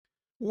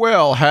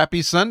Well,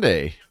 happy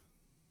Sunday.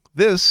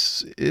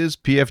 This is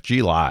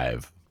PFG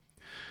Live.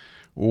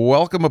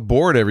 Welcome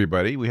aboard,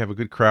 everybody. We have a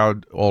good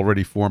crowd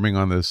already forming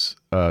on this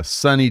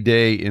sunny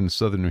day in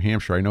southern New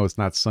Hampshire. I know it's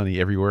not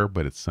sunny everywhere,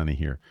 but it's sunny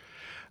here.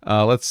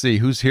 Let's see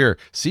who's here.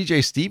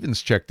 CJ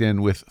Stevens checked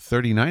in with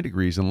 39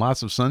 degrees and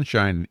lots of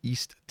sunshine in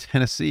East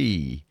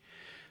Tennessee.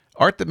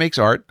 Art That Makes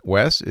Art,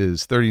 Wes,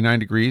 is 39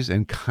 degrees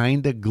and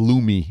kind of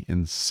gloomy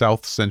in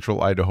south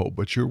central Idaho,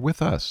 but you're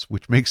with us,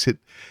 which makes it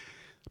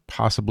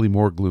possibly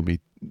more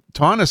gloomy.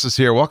 Taunus is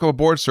here. Welcome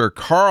aboard, sir.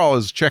 Carl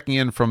is checking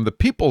in from the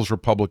People's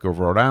Republic of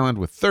Rhode Island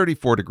with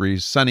 34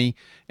 degrees, sunny,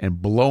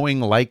 and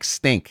blowing like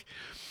stink.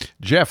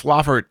 Jeff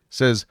Loffert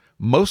says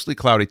mostly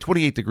cloudy,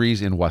 28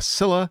 degrees in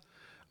Wasilla,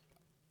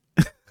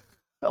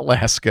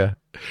 Alaska.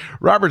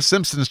 Robert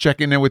Simpson's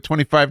checking in with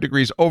 25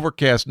 degrees,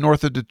 overcast,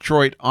 north of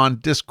Detroit on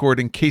Discord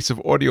in case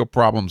of audio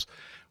problems.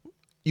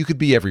 You could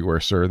be everywhere,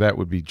 sir. That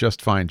would be just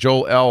fine.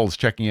 Joel L. is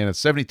checking in at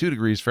 72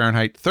 degrees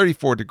Fahrenheit,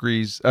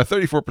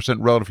 34%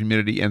 relative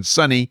humidity, and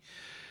sunny.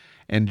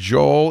 And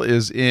Joel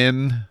is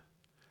in,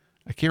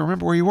 I can't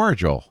remember where you are,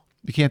 Joel.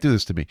 You can't do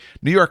this to me.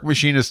 New York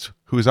Machinist,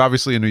 who is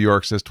obviously in New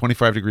York, says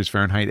 25 degrees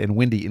Fahrenheit and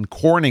windy in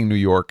Corning, New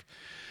York,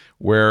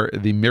 where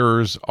the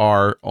mirrors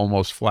are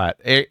almost flat.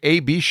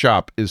 AB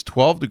Shop is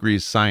 12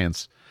 degrees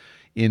Science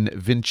in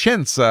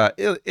Vicenza,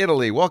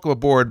 Italy. Welcome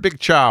aboard. Big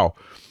Chow.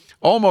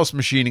 Almost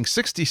Machining,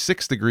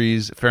 66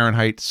 degrees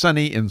Fahrenheit,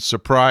 sunny in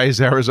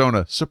Surprise,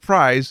 Arizona.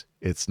 Surprise,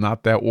 it's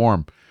not that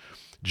warm.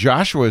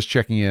 Joshua is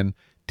checking in,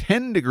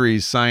 10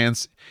 degrees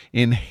Science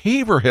in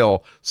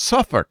Haverhill,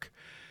 Suffolk,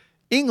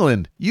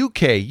 England,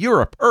 UK,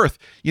 Europe, Earth.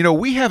 You know,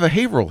 we have a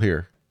Haverhill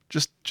here,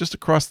 just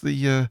across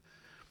the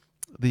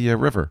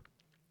river.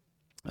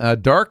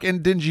 Dark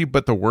and dingy,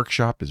 but the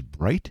workshop is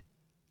bright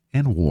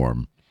and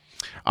warm.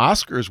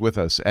 Oscar's with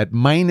us at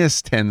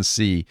minus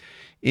 10°C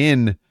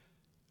in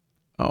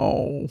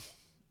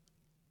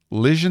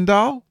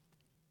Ligendal?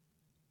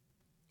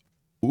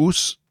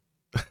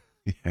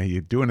 Yeah,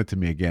 you're doing it to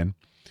me again.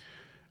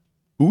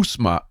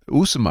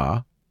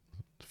 Usama,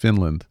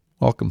 Finland.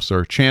 Welcome,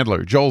 sir.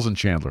 Chandler. Joel's in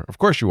Chandler. Of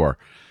course you are.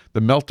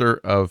 The melter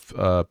of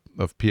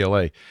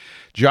PLA.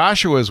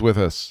 Joshua is with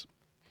us.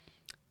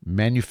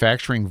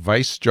 Manufacturing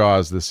Vice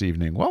Jaws this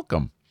evening.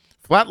 Welcome.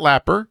 Flat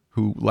Lapper,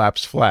 who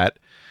laps flat,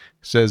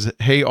 says,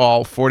 hey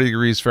all, 40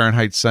 degrees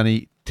Fahrenheit,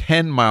 sunny,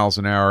 10 miles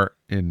an hour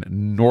in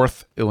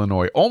North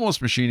Illinois.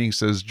 Almost Machining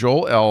says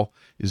Joel L.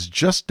 is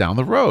just down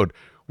the road.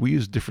 We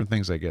use different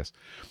things, I guess.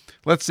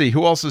 Let's see.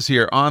 Who else is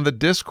here? On the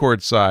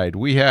Discord side,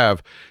 we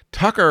have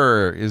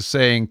Tucker is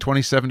saying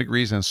 27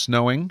 degrees and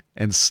snowing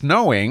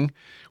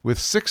with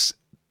 6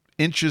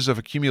 inches of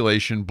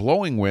accumulation,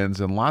 blowing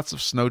winds, and lots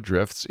of snow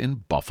drifts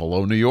in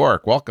Buffalo, New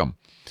York. Welcome.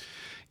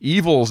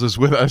 Evils is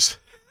with us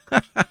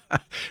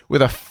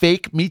with a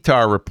fake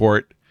METAR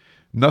report.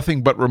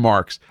 Nothing but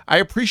remarks. I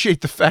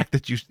appreciate the fact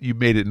that you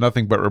made it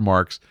nothing but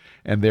remarks,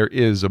 and there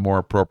is a more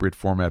appropriate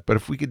format. But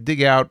if we could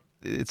dig out,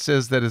 it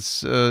says that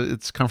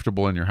it's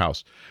comfortable in your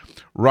house.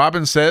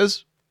 Robin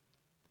says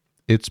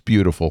it's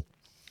beautiful.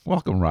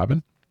 Welcome,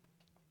 Robin.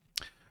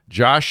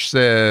 Josh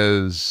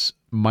says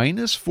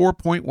minus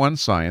 4.1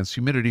 Science,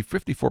 humidity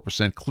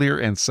 54%, clear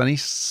and sunny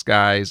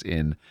skies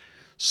in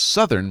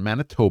southern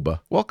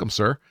Manitoba. Welcome,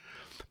 sir.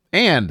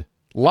 And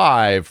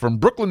live from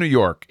Brooklyn, New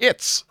York,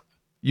 it's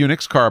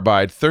Unix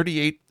Carbide,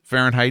 38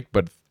 Fahrenheit,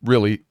 but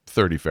really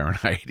 30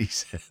 Fahrenheit, he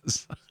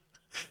says.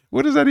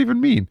 What does that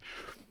even mean?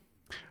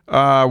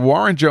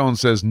 Warren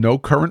Jones says, no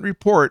current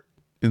report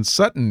in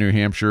Sutton, New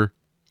Hampshire,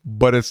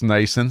 but it's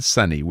nice and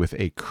sunny with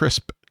a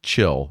crisp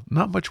chill.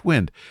 Not much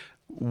wind.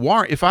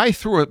 Warren, if I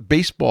threw a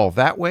baseball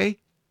that way,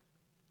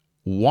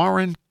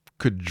 Warren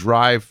could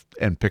drive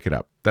and pick it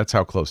up. That's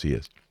how close he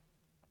is.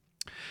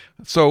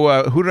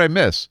 So who did I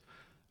miss?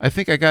 I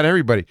think I got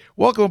everybody.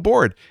 Welcome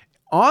aboard.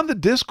 On the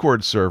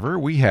Discord server,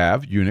 we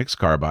have Unix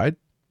Carbide,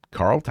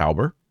 Carl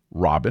Tauber,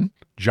 Robin,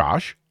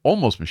 Josh,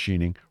 Almost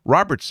Machining,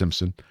 Robert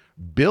Simpson,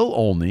 Bill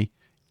Olney,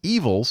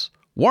 Evils,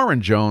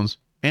 Warren Jones,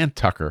 and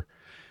Tucker.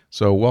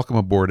 So welcome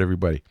aboard,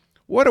 everybody.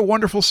 What a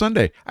wonderful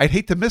Sunday. I'd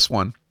hate to miss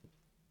one.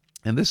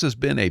 And this has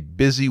been a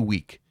busy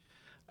week.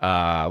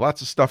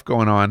 Lots of stuff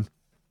going on.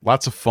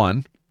 Lots of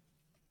fun.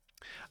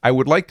 I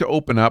would like to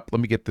open up.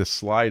 Let me get this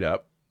slide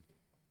up.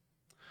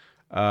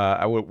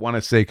 I would want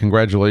to say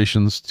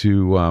congratulations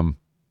to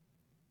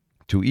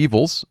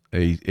Evils,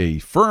 a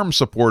firm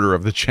supporter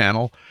of the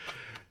channel,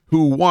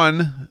 who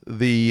won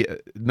the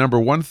number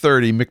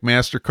 130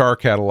 McMaster car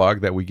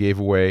catalog that we gave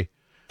away.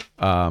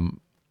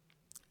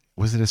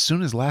 Was it as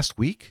soon as last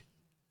week?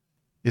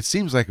 It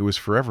seems like it was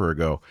forever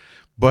ago.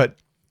 But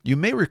you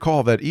may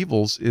recall that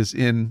Evils is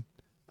in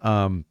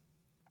the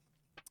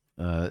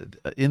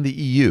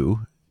EU,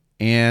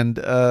 and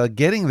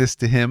getting this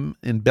to him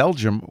in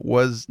Belgium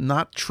was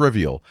not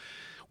trivial.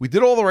 We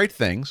did all the right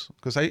things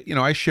because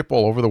I ship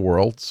all over the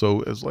world,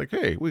 so it was like,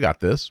 hey, we got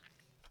this.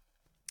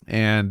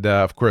 And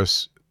of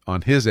course,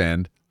 on his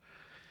end,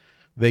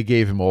 they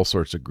gave him all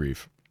sorts of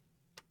grief.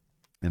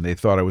 And they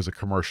thought it was a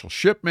commercial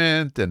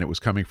shipment and it was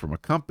coming from a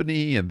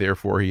company, and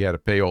therefore he had to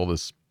pay all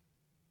this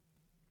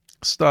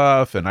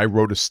stuff, and I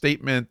wrote a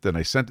statement and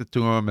I sent it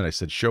to him and I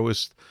said, show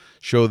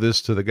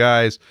this to the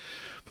guys.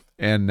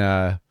 And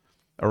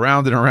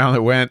around and around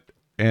it went,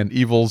 and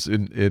Evils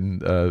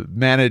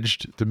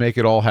managed to make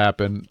it all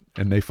happen.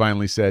 And they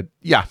finally said,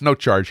 yeah, no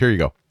charge. Here you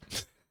go.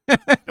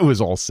 It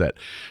was all set.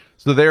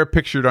 So they're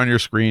pictured on your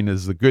screen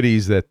as the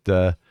goodies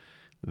that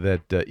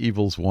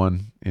Evils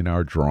won in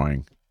our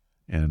drawing.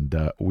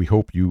 And we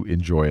hope you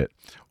enjoy it.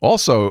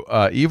 Also,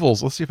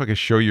 Evils, let's see if I can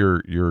show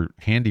your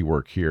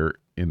handiwork here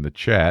in the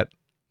chat.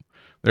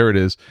 There it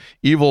is.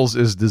 Evils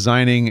is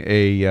designing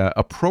a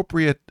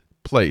appropriate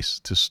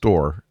place to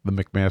store the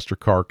McMaster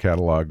car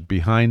catalog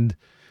behind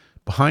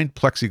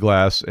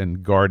plexiglass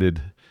and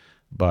guarded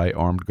by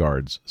armed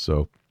guards.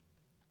 So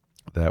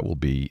that will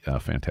be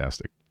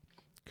fantastic.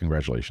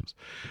 Congratulations.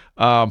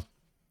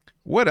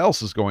 What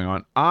else is going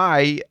on?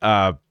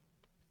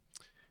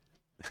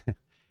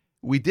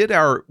 We did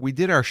our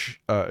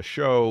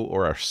show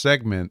or our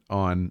segment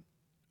on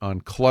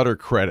clutter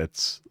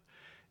credits,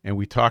 and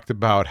we talked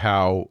about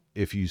how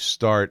if you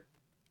start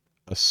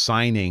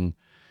assigning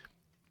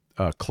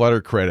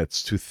clutter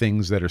credits to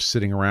things that are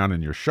sitting around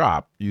in your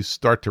shop, you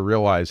start to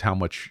realize how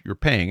much you're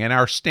paying. And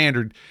our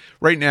standard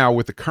right now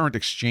with the current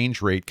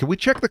exchange rate, can we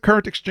check the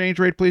current exchange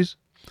rate, please?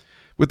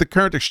 With the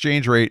current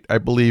exchange rate, I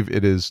believe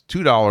it is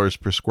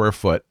 $2 per square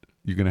foot.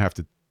 You're going to have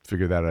to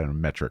figure that out in a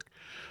metric.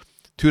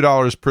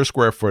 $2 per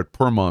square foot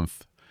per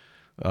month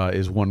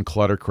is one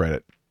clutter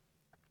credit.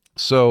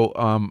 So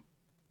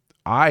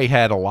I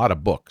had a lot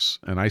of books,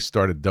 and I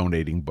started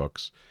donating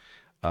books.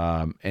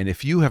 And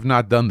if you have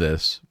not done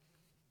this,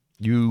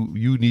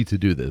 you need to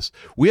do this.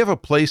 We have a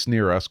place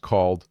near us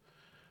called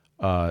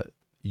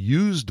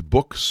Used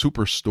Book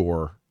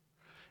Superstore,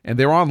 and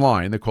they're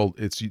online.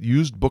 It's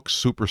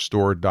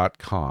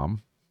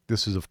usedbooksuperstore.com.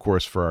 This is, of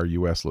course, for our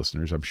U.S.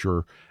 listeners. I'm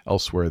sure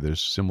elsewhere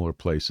there's similar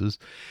places.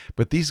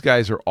 But these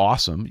guys are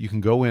awesome. You can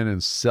go in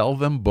and sell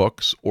them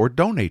books or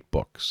donate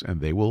books,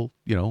 and they will,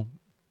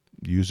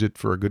 use it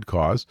for a good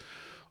cause.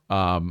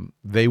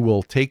 They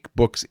will take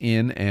books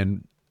in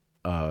and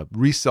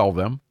resell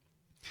them.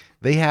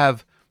 They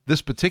have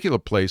this particular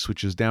place,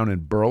 which is down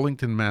in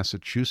Burlington,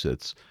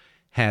 Massachusetts,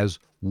 has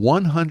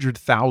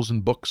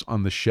 100,000 books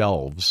on the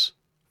shelves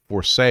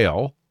for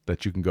sale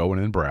that you can go in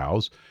and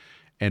browse.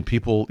 And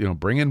people,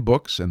 bring in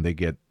books and they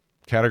get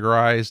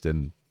categorized.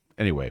 And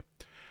anyway,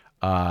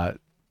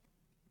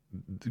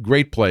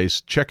 great place.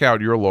 Check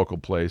out your local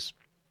place.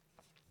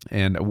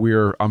 And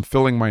I'm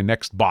filling my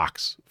next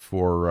box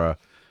for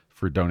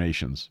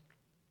donations.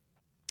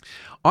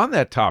 On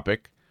that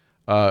topic,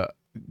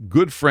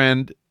 good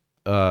friend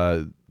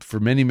for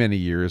many, many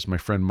years, my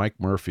friend Mike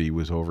Murphy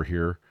was over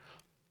here.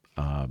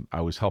 I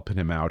was helping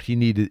him out.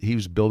 He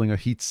was building a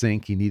heat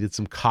sink. He needed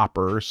some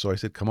copper. So I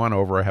said, come on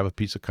over. I have a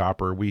piece of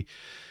copper. We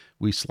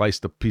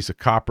sliced a piece of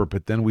copper,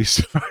 but then we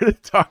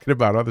started talking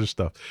about other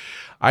stuff.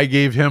 I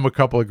gave him a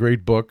couple of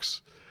great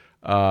books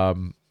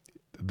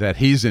that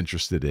he's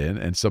interested in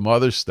and some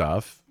other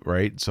stuff,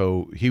 right?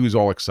 So he was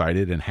all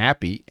excited and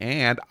happy,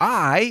 and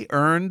I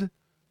earned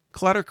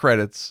clutter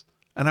credits,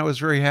 and I was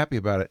very happy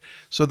about it.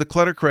 So the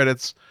clutter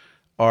credits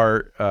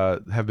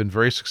have been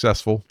very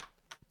successful.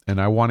 And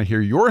I want to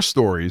hear your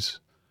stories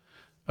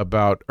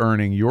about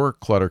earning your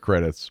clutter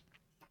credits.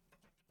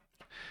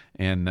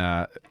 And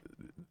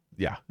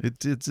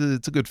it's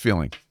a good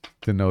feeling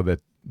to know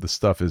that the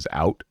stuff is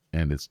out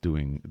and it's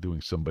doing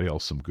somebody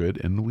else some good,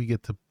 and we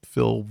get to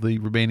fill the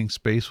remaining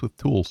space with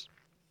tools,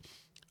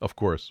 of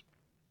course.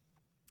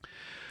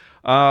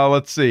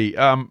 Let's see.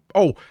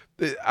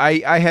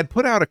 I had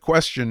put out a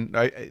question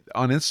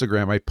on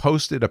Instagram. I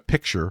posted a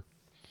picture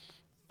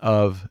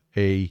of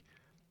a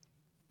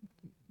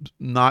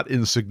not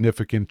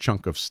insignificant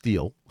chunk of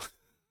steel.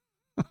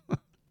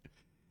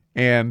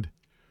 And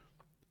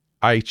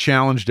I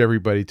challenged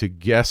everybody to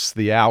guess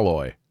the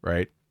alloy,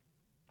 right?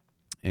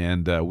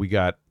 And we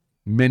got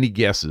many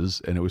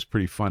guesses, and it was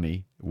pretty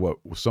funny what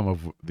some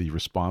of the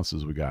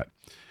responses we got.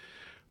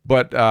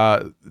 But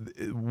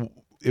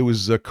it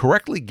was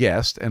correctly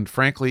guessed, and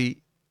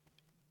frankly,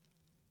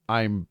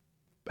 I'm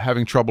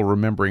having trouble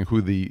remembering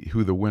who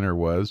the winner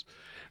was.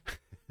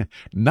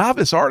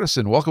 Novice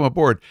Artisan, welcome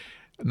aboard.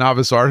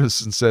 Novice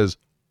Artisan says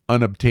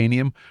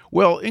unobtainium.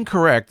 Well,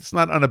 incorrect. It's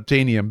not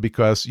unobtainium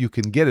because you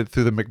can get it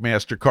through the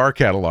McMaster car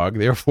catalog.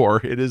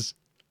 Therefore, it is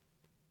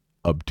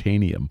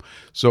obtainium.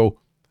 So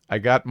I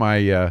got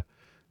my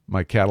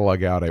my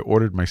catalog out. I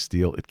ordered my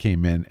steel. It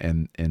came in,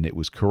 and it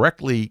was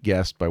correctly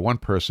guessed by one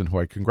person who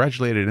I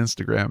congratulated on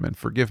Instagram. And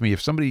forgive me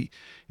if somebody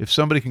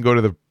can go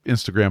to the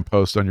Instagram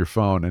post on your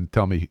phone and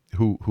tell me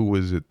who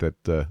was it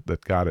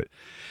that got it.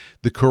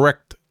 The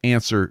correct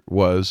answer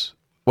was,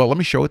 well, let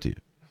me show it to you.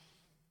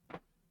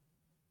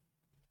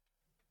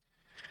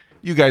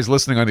 You guys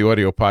listening on the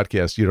audio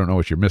podcast, you don't know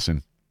what you're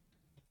missing.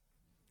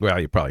 Well,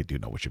 you probably do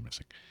know what you're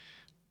missing.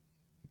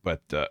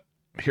 But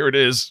here it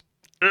is.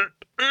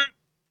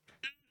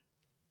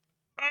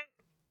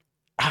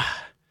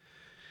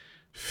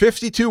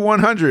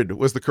 52-100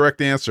 was the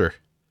correct answer.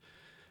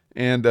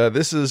 And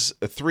this is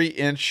a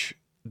 3-inch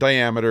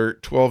diameter,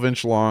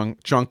 12-inch long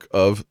chunk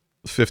of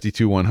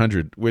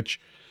 52100, which,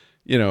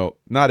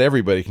 not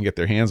everybody can get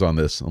their hands on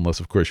this unless,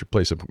 of course, you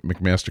place a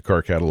McMaster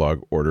car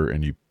catalog order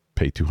and you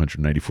pay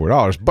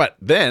 $294. But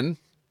then,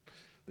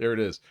 there it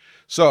is.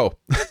 So,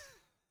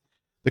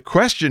 the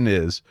question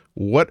is,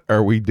 what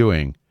are we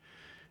doing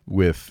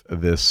with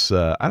this?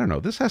 I don't know.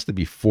 This has to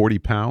be 40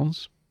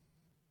 pounds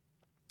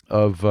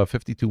of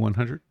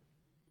 52100.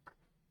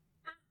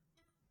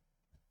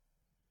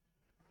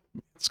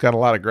 It's got a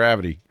lot of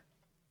gravity.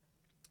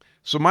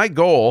 So my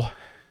goal,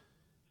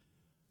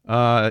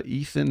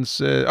 Ethan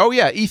said,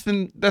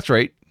 Ethan, that's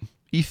right.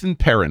 Ethan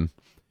Perrin.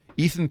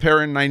 Ethan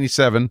Perrin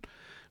 97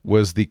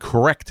 was the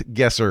correct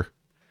guesser.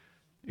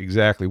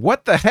 Exactly.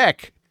 What the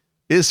heck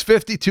is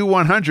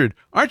 52100?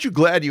 Aren't you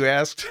glad you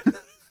asked?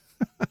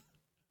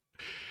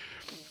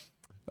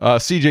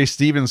 CJ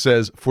Stevens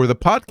says, for the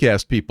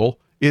podcast people,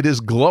 it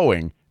is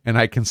glowing and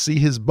I can see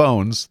his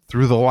bones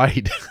through the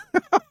light.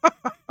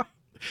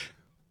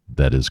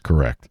 That is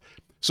correct.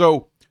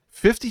 So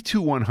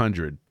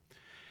 52100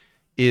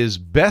 is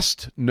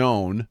best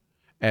known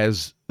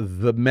as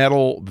the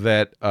metal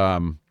that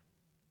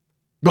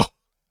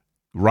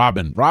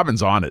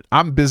Robin's on it.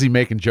 I'm busy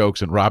making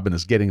jokes and Robin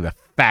is getting the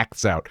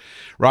facts out.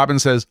 Robin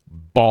says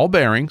ball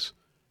bearings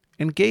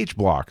and gauge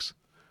blocks.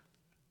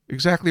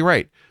 Exactly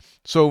right.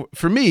 So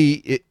for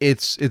me,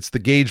 it's the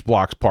gauge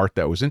blocks part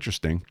that was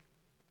interesting.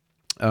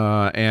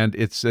 And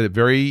it's a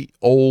very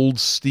old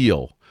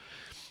steel.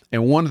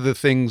 And one of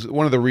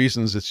the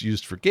reasons it's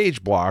used for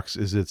gauge blocks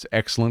is its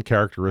excellent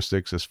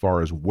characteristics as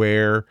far as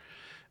wear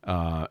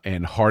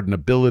and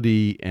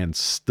hardenability and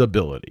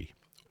stability.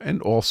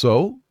 And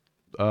also,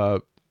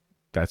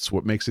 that's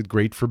what makes it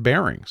great for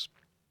bearings.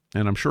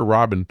 And I'm sure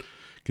Robin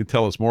can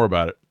tell us more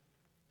about it.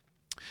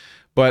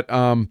 But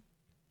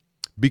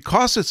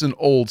because it's an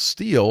old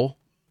steel,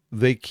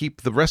 they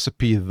keep the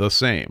recipe the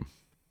same.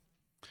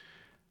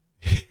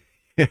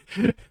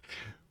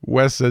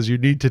 Wes says you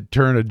need to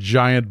turn a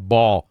giant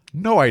ball.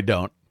 No, I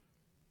don't.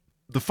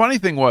 The funny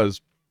thing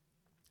was,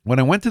 when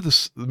I went to the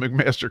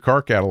McMaster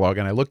car catalog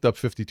and I looked up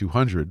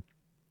 5200,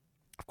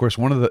 of course,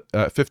 one of the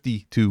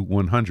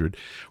 52100,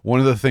 one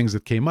of the things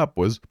that came up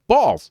was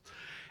balls.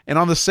 And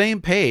on the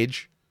same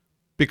page,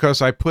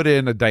 because I put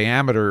in a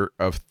diameter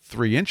of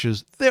 3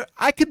 inches, there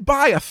I could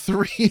buy a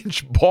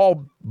 3-inch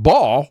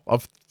ball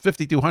of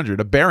 5200,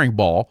 a bearing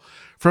ball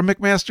from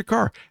McMaster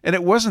Car, and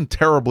it wasn't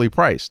terribly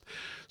priced.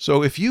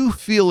 So if you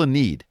feel a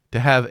need to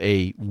have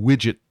a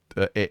widget,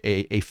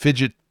 a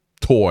fidget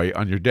toy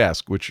on your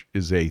desk, which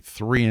is a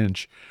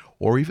 3-inch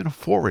or even a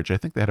 4-inch, I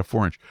think they had a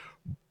 4-inch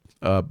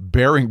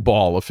bearing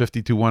ball of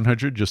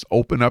 52100, just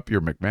open up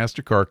your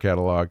McMaster Car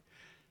catalog,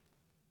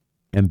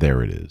 and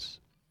there it is.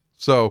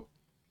 So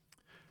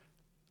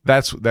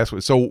that's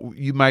what. So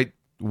you might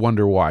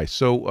wonder why.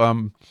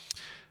 So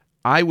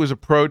I was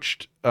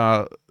approached.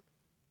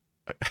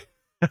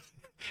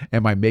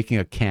 Am I making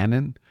a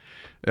cannon,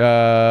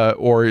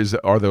 or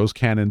are those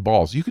cannon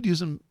balls? You could use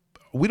them.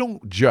 We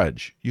don't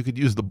judge. You could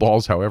use the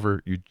balls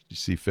however you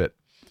see fit.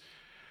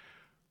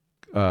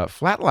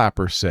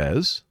 Flatlapper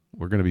says,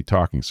 we're going to be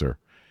talking, sir.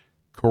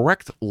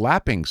 Correct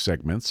lapping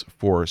segments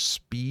for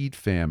speed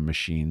fam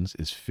machines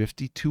is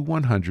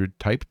 52100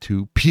 Type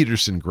 2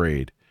 Peterson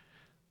grade.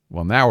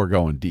 Well, now we're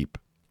going deep.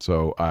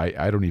 So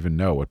I don't even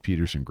know what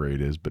Peterson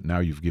grade is, but now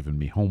you've given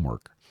me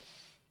homework.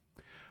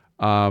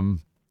 And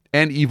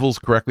Evils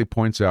correctly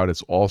points out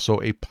it's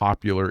also a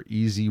popular,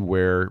 easy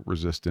wear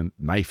resistant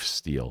knife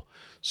steel.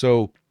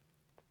 So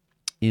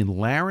in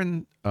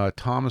Laren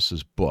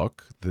Thomas's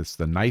book, that's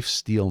The Knife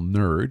Steel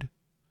Nerd,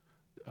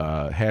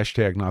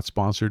 hashtag not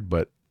sponsored,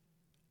 but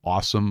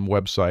awesome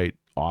website,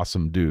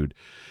 awesome dude.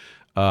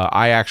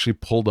 I actually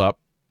pulled up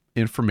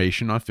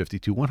information on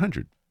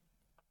 52100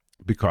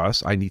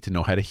 because I need to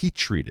know how to heat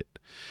treat it.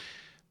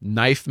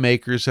 Knife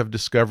makers have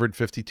discovered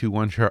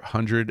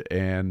 52100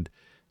 and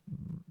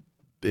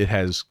it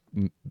has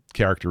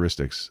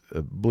characteristics.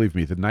 Believe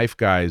me, the knife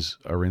guys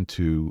are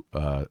into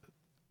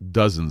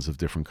dozens of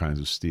different kinds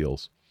of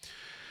steels.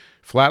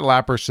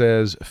 Flatlapper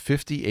says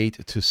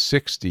 58 to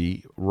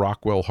 60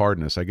 Rockwell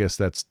hardness. I guess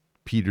that's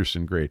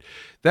Peterson grade.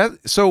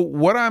 So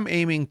what I'm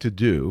aiming to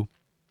do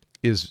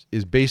is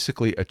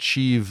basically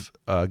achieve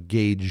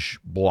gauge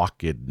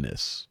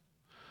blockedness.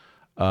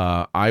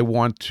 I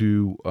want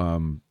to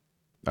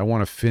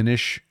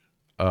finish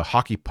a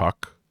hockey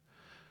puck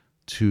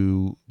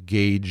to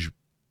gauge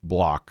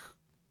block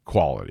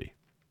quality,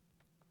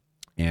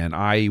 and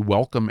I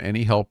welcome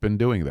any help in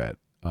doing that.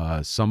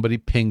 Somebody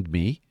pinged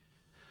me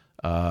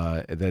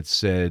that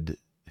said,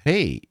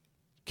 "Hey,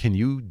 can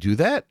you do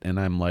that?" And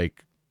I'm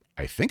like,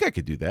 I think I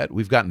could do that.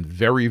 We've gotten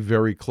very,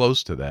 very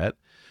close to that.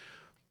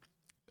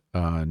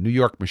 New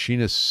York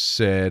Machinist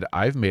said,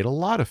 I've made a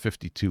lot of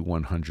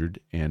 52100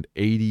 and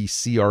 80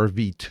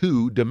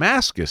 CRV2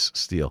 Damascus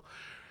steel.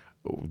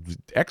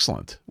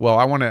 Excellent. Well,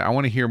 I want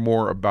to hear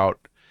more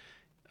about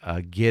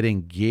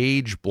getting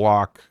gauge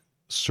block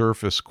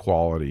surface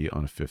quality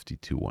on a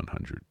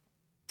 52100.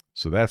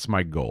 So that's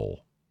my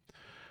goal.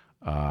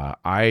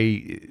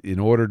 In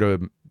order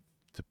to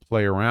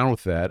play around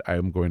with that,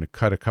 I'm going to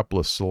cut a couple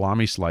of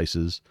salami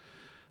slices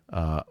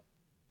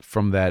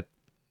from that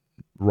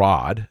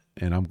rod,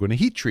 and I'm going to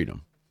heat treat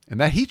them. And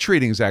that heat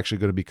treating is actually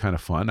going to be kind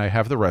of fun. I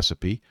have the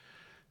recipe.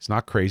 It's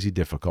not crazy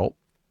difficult.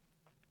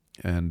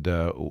 And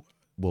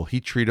we'll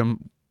heat treat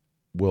them,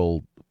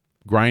 we'll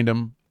grind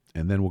them,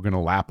 and then we're going to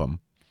lap them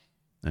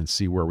and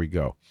see where we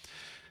go.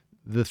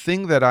 The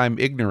thing that I'm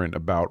ignorant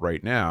about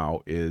right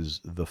now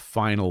is the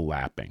final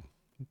lapping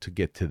to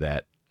get to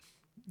that,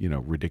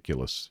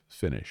 ridiculous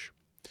finish.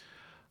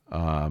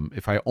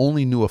 If I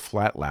only knew a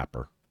flat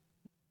lapper,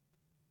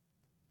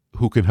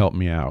 who can help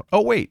me out?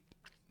 Oh, wait.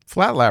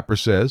 Flat lapper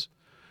says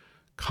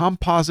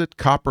composite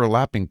copper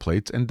lapping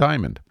plates and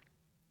diamond.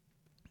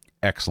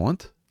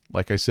 Excellent.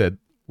 Like I said,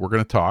 we're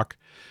going to talk.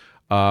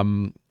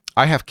 I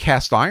have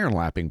cast iron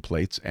lapping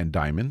plates and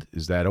diamond.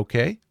 Is that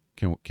okay?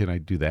 Can I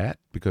do that?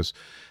 Because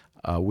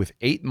with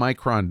 8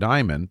 micron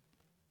diamond,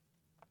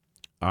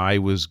 I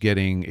was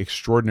getting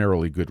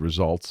extraordinarily good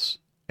results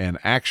and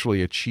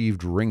actually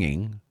achieved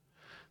ringing.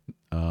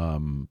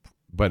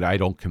 But I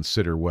don't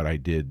consider what I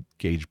did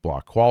gauge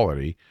block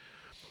quality.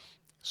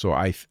 So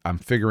I'm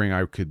figuring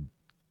I could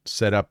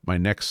set up my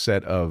next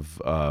set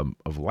of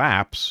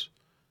laps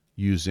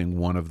using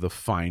one of the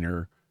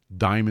finer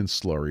diamond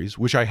slurries,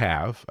 which I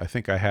have. I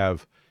think I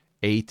have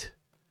 8.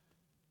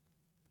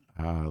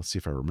 Let's see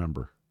if I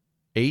remember.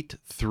 8,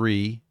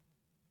 3,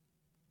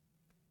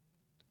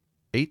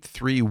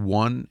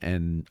 1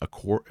 and a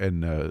quarter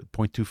and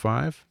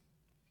 0.25.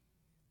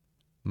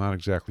 Not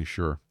exactly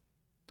sure.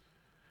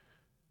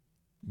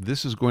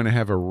 This is going to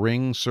have a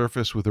ring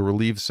surface with a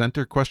relieved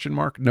center, ?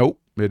 Nope,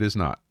 it is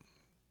not.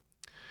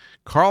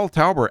 Carl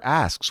Tauber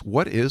asks,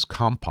 what is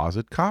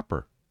composite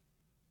copper?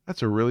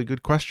 That's a really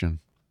good question.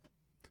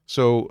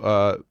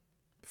 So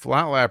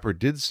Flat Lapper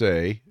did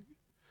say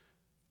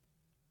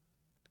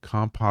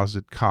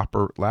composite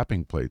copper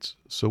lapping plates.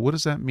 So what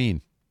does that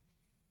mean?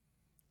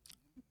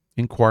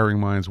 Inquiring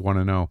minds want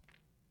to know.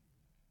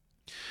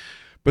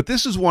 But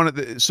this is one of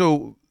the...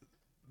 So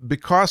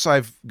because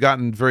I've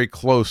gotten very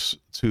close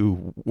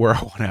to where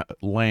I want to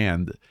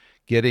land,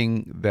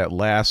 getting that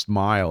last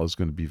mile is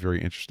going to be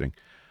very interesting.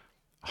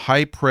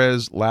 High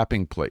Pres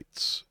lapping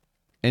plates,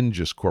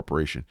 Engis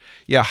Corporation.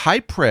 Yeah,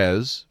 High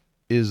Pres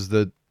is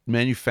the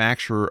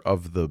manufacturer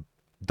of the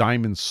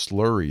diamond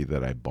slurry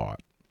that I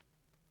bought.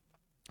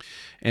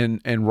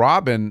 And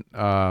Robin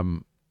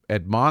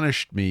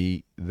admonished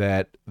me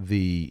that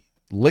the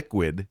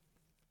liquid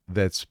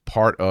that's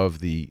part of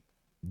the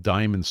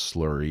diamond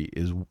slurry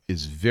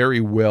is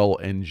very well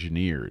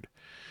engineered.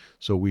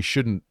 So we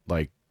shouldn't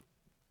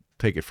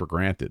take it for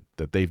granted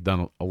that they've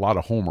done a lot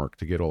of homework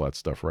to get all that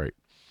stuff right.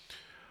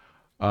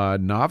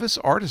 Novice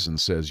Artisan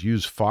says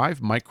use 5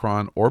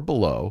 micron or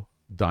below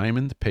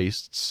diamond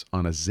pastes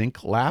on a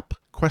zinc lap ?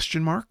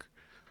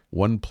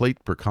 1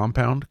 plate per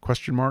compound ?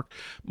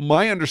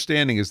 My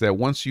understanding is that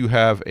once you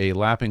have a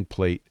lapping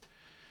plate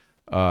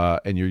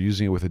and you're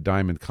using it with a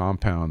diamond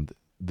compound,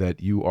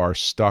 that you are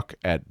stuck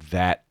at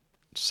that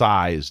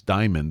size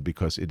diamond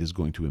because it is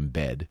going to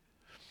embed,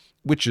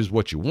 which is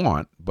what you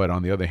want. But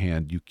on the other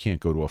hand, you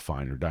can't go to a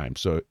finer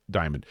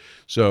diamond.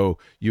 So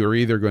you're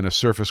either going to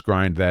surface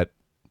grind that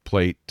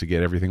plate to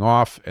get everything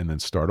off and then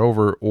start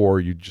over, or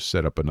you just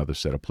set up another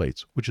set of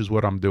plates, which is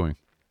what I'm doing.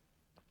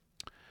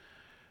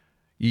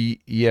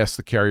 Yes,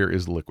 the carrier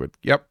is liquid.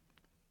 Yep,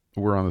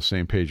 we're on the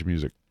same page.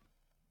 Music.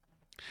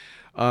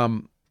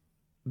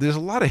 There's a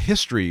lot of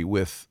history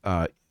with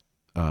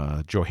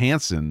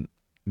Johansson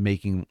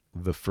making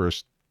the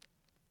first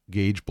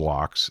gauge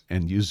blocks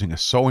and using a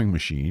sewing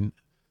machine.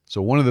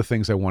 So one of the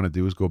things I want to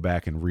do is go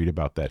back and read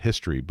about that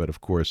history. But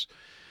of course,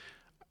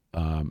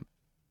 I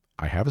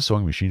have a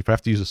sewing machine. If I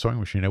have to use a sewing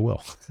machine, I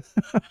will.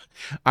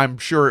 I'm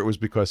sure it was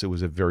because it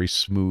was a very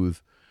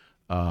smooth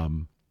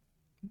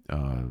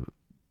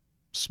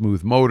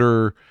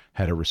motor,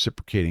 had a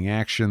reciprocating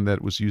action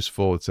that was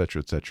useful, et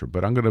cetera, et cetera.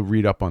 But I'm going to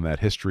read up on that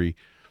history,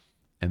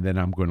 and then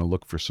I'm going to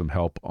look for some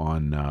help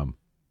on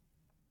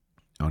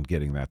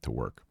getting that to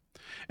work.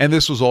 And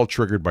this was all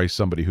triggered by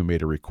somebody who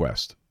made a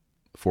request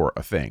for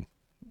a thing.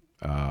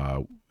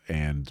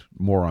 And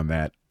more on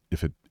that.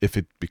 If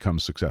it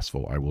becomes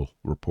successful, I will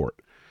report.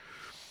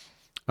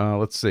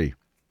 Let's see.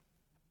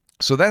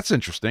 So that's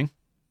interesting.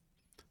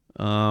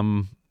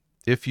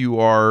 If you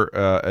are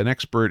an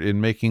expert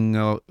in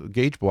making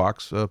gauge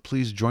blocks,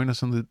 please join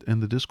us in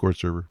the Discord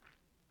server.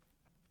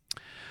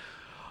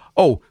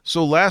 Oh,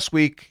 so last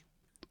week,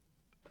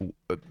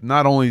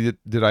 not only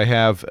did I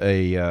have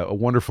a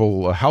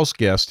wonderful house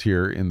guest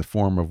here in the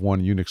form of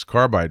one Unix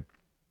Carbide,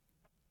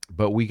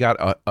 but we got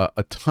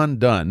a ton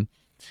done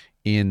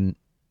in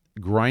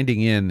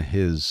grinding in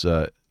his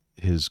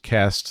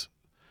cast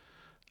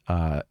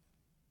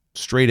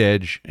straight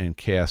edge and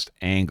cast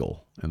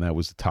angle, and that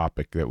was the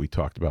topic that we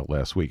talked about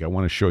last week. I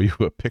want to show you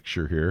a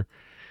picture here.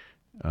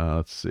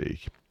 Let's see.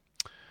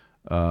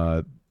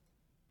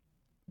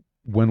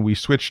 When we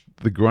switched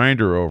the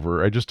grinder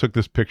over, I just took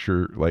this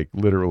picture like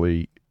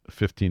literally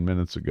 15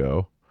 minutes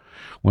ago.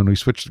 When we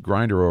switched the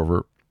grinder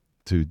over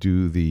to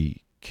do the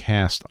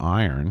cast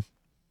iron,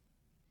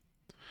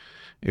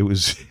 it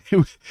was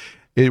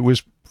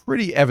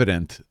pretty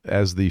evident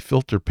as the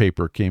filter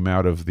paper came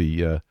out of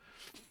the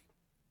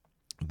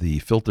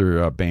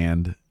filter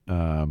band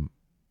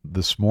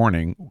this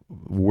morning,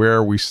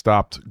 where we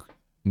stopped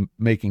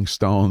making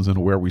stones and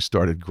where we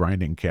started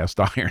grinding cast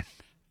iron.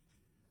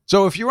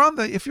 So if you're on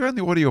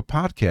the audio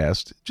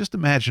podcast, just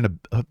imagine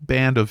a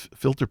band of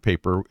filter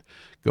paper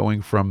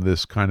going from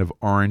this kind of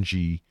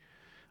orangey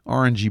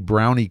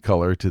brownie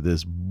color to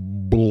this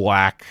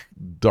black,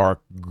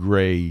 dark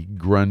gray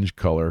grunge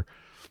color.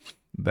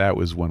 That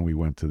was when we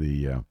went to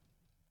the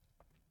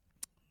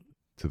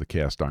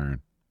cast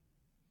iron.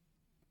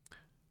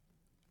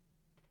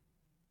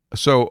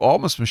 So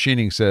Almost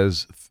Machining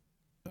says,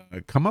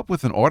 come up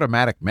with an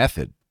automatic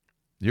method.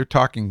 You're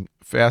talking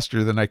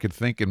faster than I could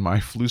think in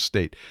my flu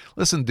state.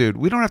 Listen, dude,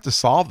 we don't have to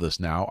solve this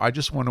now. I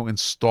just want to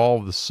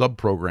install the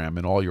subprogram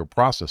in all your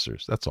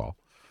processors. That's all.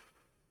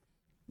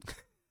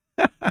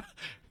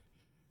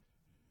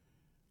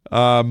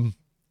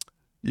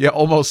 Yeah,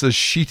 almost says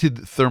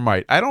sheeted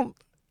thermite. I don't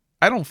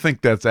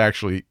think that's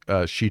actually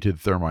sheeted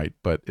thermite,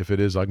 but if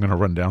it is, I'm going to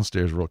run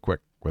downstairs real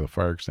quick with a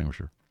fire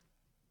extinguisher.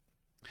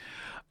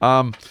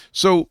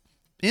 So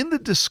in the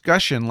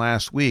discussion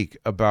last week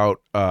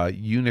about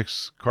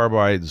Unix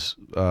Carbide's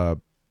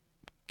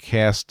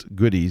cast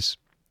goodies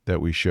that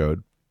we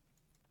showed,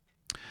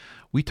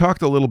 we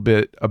talked a little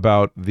bit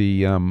about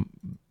the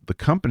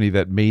company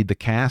that made the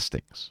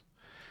castings.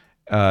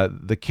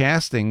 The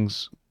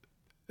castings,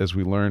 as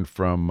we learned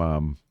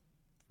from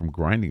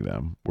grinding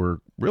them, were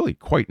really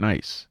quite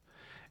nice,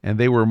 and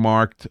they were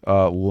marked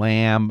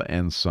Lamb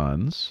and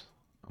Sons.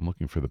 I'm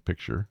looking for the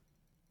picture.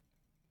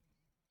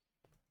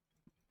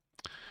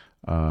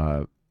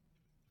 From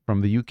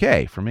the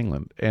UK, from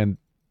England. And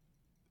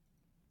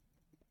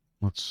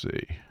let's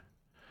see,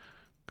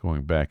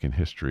 going back in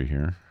history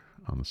here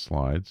on the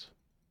slides.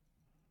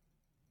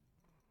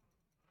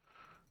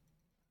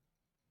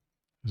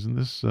 Isn't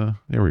this,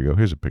 there we go,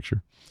 here's a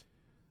picture.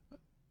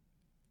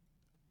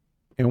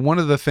 And one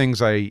of the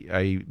things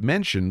I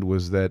mentioned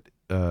was that,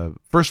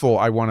 first of all,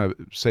 I want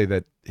to say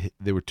that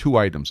there were two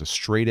items, a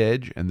straight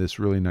edge and this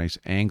really nice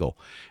angle.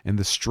 And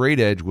the straight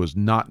edge was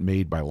not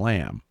made by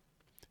Lamb.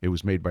 It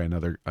was made by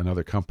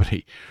another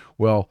company.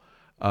 Well,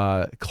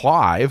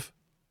 Clive,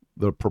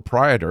 the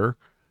proprietor,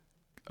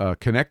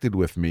 connected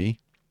with me.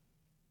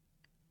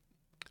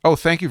 Oh,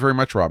 thank you very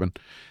much, Robin.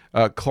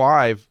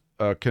 Clive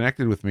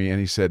connected with me, and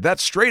he said, that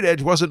straight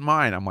edge wasn't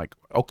mine. I'm like,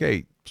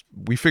 okay,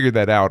 we figured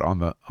that out on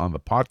the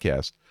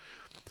podcast.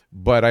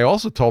 But I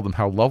also told him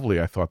how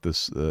lovely I thought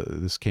this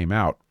came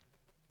out.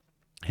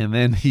 And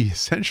then he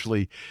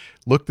essentially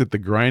looked at the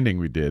grinding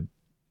we did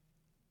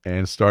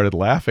and started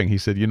laughing. He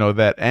said,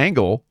 that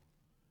angle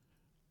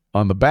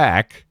on the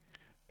back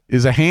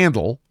is a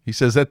handle. He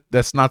says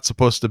that's not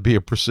supposed to be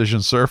a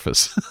precision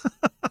surface.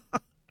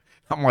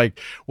 I'm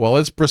like, well,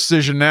 it's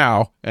precision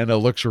now, and it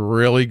looks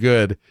really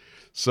good.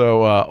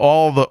 So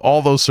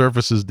all those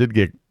surfaces did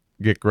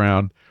get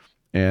ground,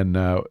 and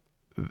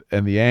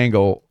the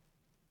angle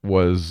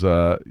was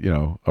a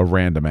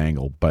random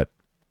angle, but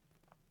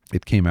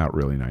it came out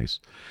really nice.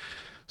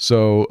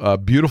 So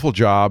beautiful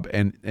job,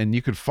 and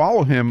you could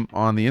follow him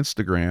on the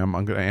Instagram.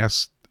 I'm going to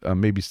ask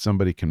maybe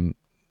somebody can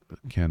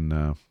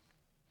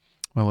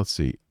well, let's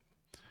see.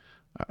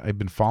 I've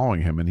been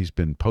following him, and he's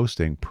been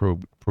posting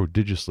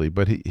prodigiously,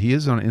 but he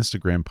is on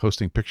Instagram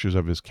posting pictures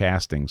of his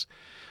castings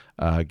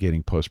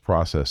getting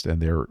post-processed, and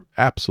they're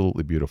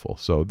absolutely beautiful.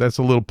 So that's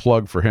a little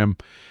plug for him.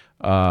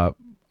 I'll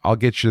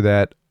get you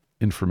that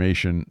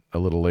information a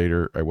little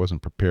later. I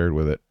wasn't prepared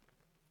with it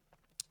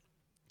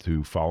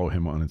to follow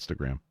him on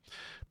Instagram.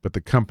 But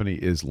the company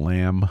is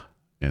Lamb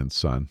and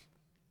Son,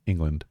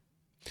 England.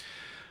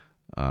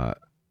 So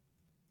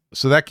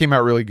that came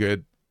out really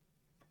good.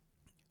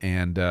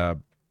 And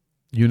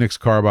Unix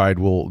Carbide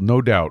will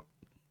no doubt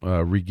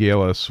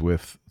regale us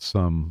with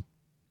some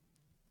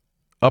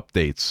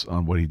updates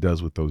on what he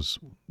does with those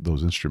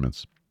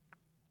instruments.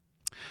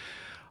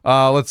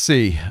 Let's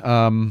see.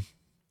 How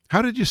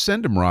did you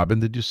send them, Robin?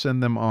 Did you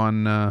send them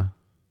on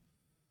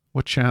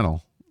what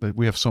channel?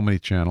 We have so many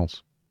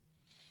channels.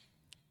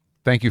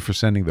 Thank you for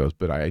sending those,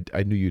 but I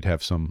knew you'd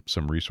have some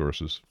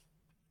resources.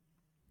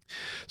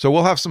 So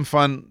we'll have some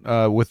fun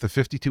with the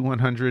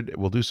 52100.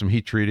 We'll do some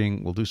heat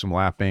treating. We'll do some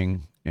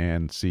lapping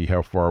and see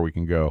how far we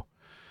can go,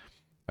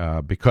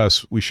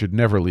 because we should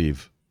never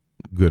leave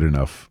good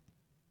enough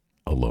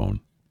alone.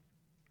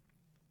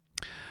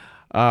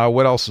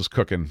 What else is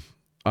cooking?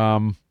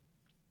 Oh,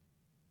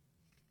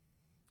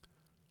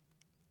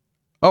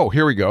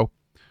 here we go.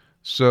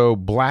 So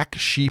Black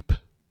Sheep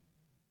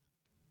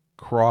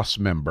Cross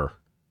Member.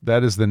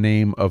 That is the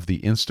name of the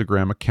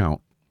Instagram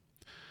account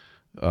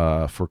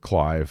for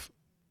Clive.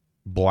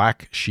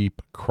 Black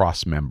Sheep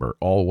Cross Member,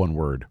 all one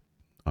word,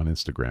 on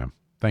Instagram.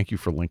 Thank you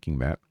for linking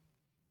that.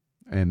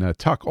 And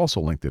Tuck also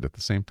linked it at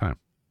the same time.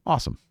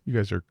 Awesome. You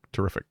guys are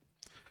terrific.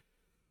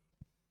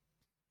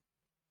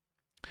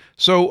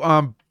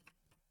 So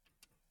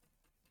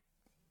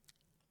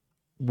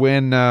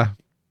when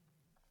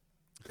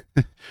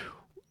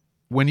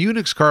when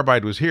Unix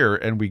Carbide was here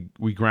and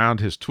we ground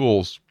his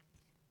tools,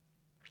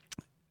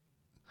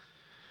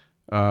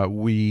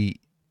 we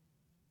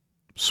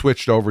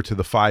switched over to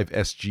the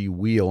 5SG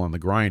wheel on the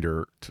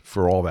grinder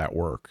for all that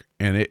work.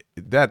 And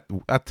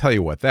I'll tell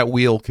you what, that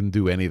wheel can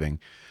do anything.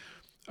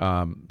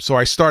 So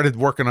I started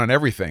working on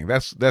everything.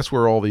 That's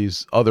where all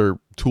these other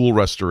tool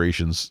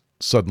restorations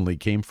suddenly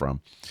came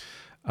from.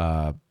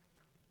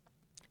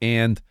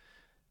 And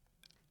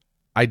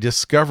I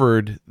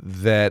discovered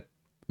that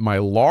my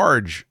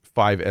large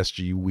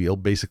 5SG wheel,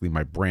 basically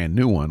my brand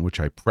new one, which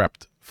I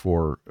prepped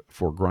for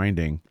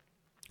grinding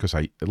because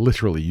I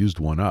literally used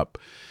one up,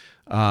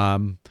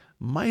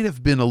 might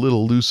have been a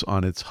little loose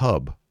on its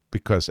hub,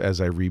 because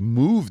as I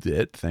removed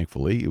it,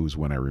 thankfully, it was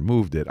when I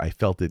removed it, I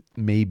felt it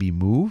maybe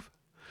move.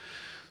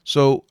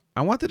 So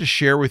I wanted to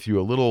share with you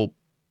a little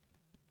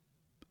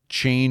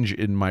change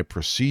in my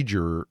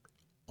procedure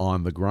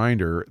on the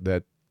grinder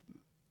that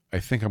I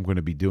think I'm going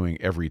to be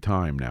doing every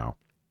time now.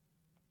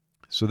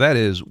 So that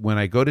is, when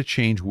I go to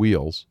change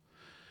wheels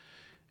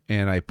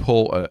and I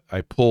pull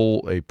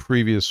a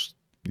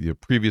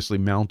previously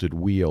mounted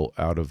wheel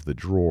out of the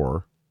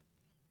drawer,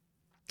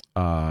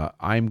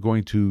 I'm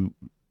going to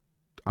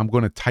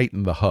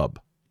tighten the hub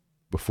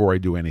before I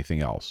do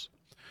anything else.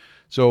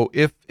 So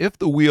if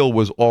the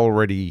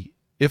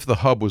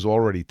hub was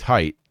already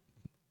tight,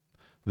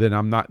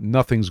 then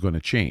nothing's going to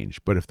change.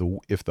 But if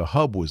the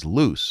hub was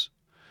loose,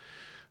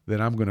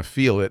 then I'm going to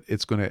feel it.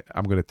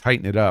 I'm going to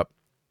tighten it up,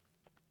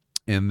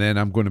 and then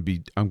I'm going to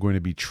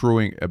be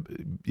truing,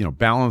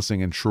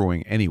 balancing and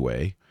truing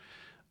anyway.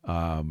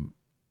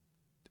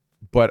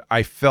 But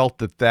I felt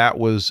that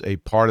was a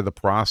part of the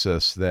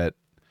process that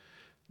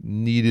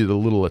needed a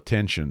little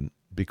attention,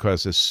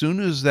 because as soon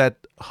as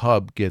that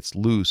hub gets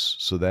loose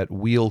so that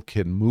wheel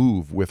can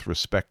move with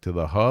respect to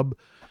the hub,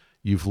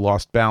 you've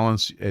lost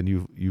balance and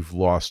you've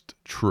lost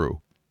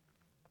true.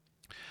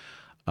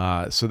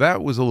 So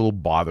that was a little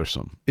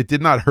bothersome. It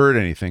did not hurt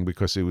anything,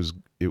 because it was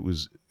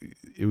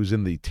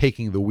in the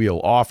taking the wheel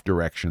off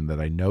direction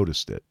that I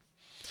noticed it.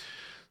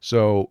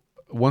 So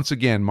once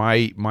again,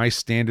 my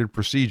standard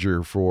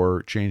procedure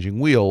for changing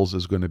wheels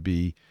is going to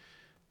be,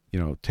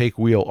 take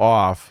wheel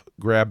off,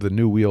 grab the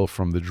new wheel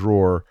from the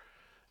drawer,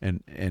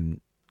 and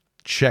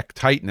check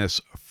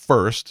tightness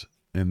first,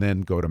 and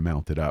then go to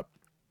mount it up.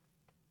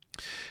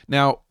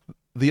 Now,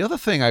 the other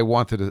thing I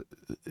wanted to,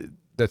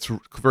 that's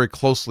very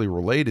closely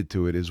related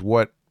to it, is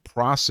what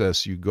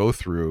process you go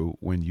through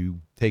when you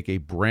take a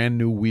brand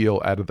new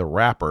wheel out of the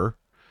wrapper.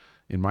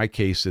 In my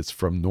case, it's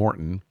from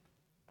Norton,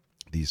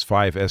 these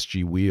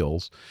 5SG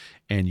wheels,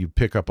 and you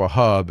pick up a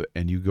hub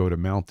and you go to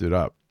mount it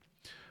up.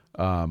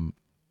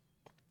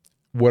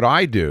 What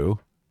I do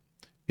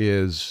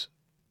is,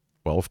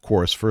 well, of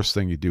course, first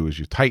thing you do is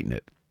you tighten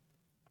it.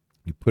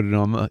 You put it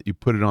on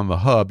the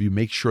hub. You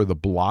make sure the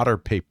blotter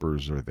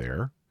papers are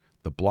there.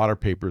 The blotter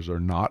papers are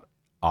not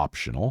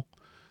optional.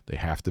 They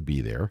have to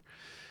be there.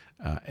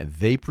 And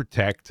they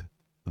protect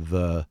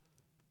the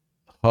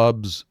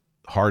hub's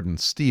hardened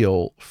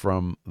steel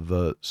from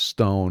the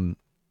stone,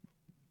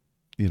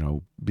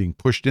 being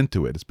pushed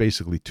into it. It's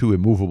basically two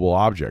immovable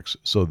objects.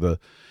 So the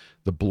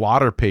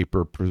blotter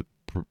paper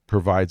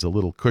provides a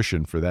little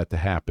cushion for that to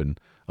happen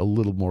a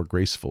little more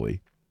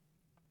gracefully.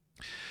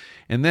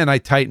 And then I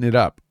tighten it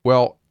up.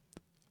 Well,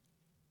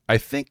 I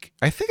think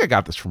I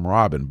got this from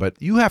Robin,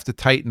 but you have to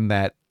tighten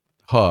that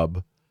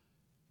hub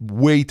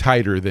way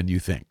tighter than you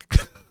think.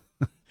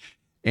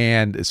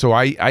 And so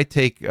I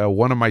take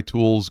one of my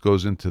tools,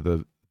 goes into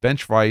the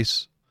bench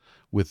vise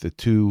with the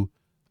two.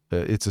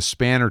 It's a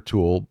spanner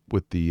tool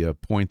with the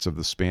points of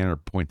the spanner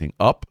pointing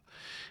up,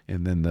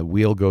 and then the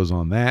wheel goes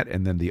on that.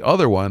 And then the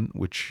other one,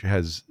 which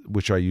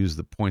I use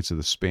the points of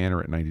the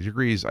spanner at 90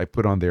 degrees, I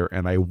put on there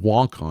and I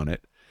wonk on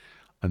it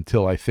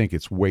until I think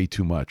it's way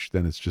too much.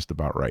 Then it's just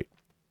about right.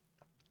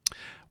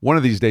 One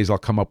of these days I'll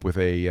come up with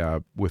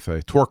a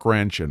torque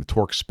wrench and a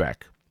torque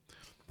spec.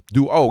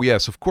 Oh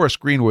yes, of course,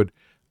 Greenwood,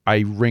 I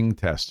ring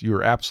test.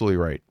 You're absolutely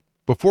right.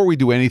 Before we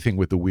do anything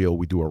with the wheel,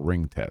 we do a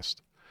ring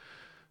test,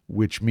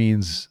 which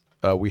means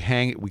we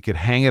could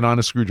hang it on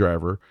a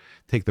screwdriver,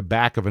 take the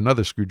back of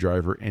another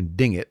screwdriver and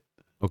ding it,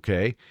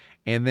 okay?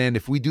 And then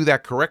if we do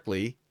that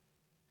correctly,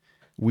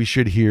 we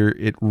should hear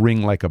it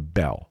ring like a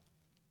bell.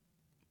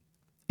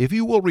 If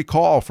you will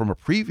recall from a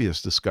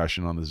previous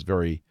discussion on this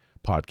very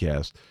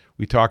podcast,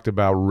 we talked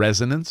about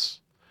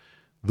resonance.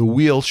 The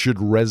wheel should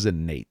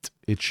resonate.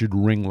 It should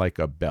ring like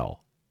a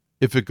bell.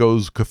 If it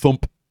goes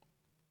ka-thump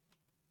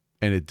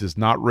and it does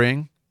not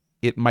ring,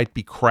 it might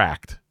be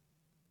cracked,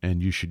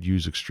 and you should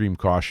use extreme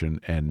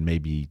caution and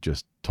maybe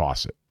just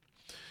toss it.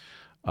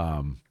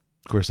 Of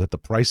course, at the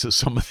price of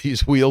some of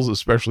these wheels,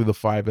 especially the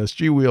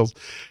 5SG wheels,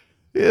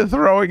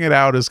 throwing it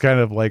out is kind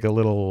of like a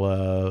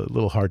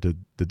little hard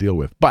to deal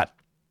with. But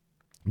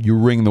you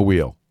ring the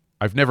wheel.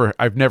 I've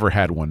never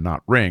had one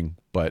not ring,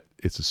 but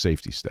it's a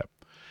safety step.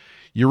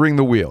 You ring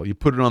the wheel. You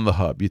put it on the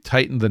hub. You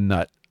tighten the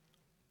nut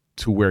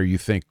to where you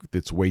think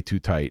it's way too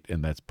tight,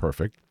 and that's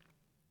perfect.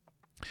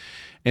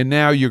 And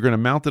now you're going to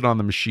mount it on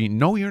the machine.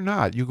 No, you're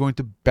not. You're going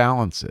to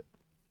balance it.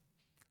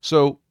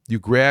 So you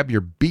grab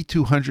your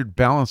B200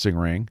 balancing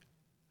ring.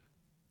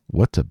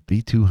 What's a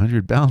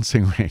B200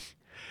 balancing ring?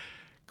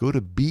 go to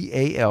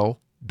bal.gg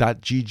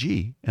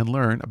and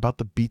learn about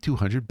the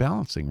B200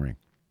 balancing ring.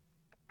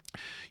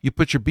 You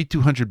put your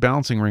B200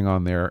 balancing ring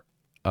on there.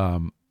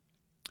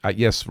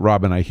 Yes,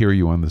 Robin, I hear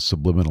you on the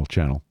subliminal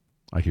channel.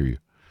 I hear you.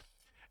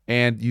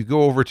 And you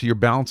go over to your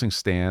balancing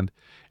stand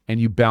and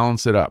you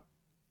balance it up.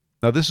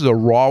 Now, this is a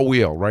raw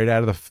wheel right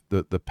out of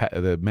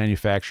the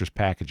manufacturer's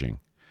packaging.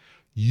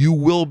 You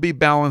will be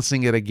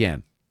balancing it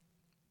again.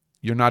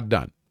 You're not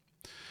done.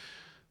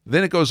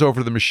 Then it goes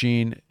over to the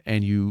machine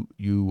and you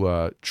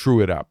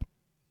true it up.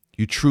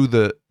 You true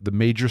the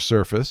major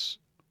surface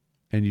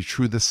and you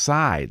true the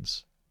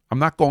sides. I'm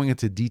not going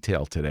into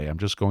detail today. I'm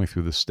just going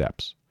through the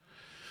steps.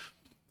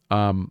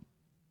 Now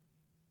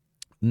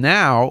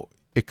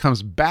it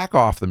comes back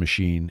off the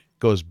machine,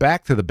 goes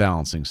back to the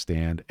balancing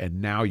stand,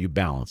 and now you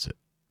balance it.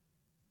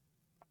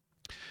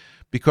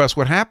 Because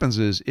what happens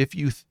is, if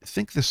you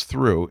think this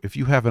through, if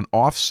you have an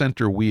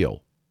off-center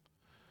wheel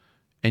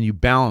and you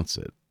balance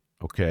it,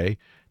 okay,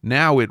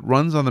 now it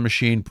runs on the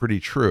machine pretty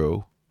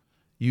true.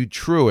 You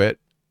true it,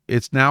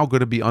 it's now going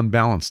to be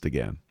unbalanced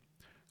again.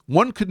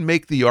 One could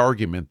make the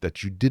argument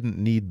that you didn't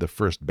need the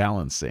first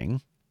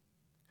balancing,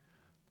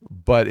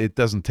 but it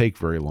doesn't take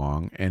very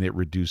long, and it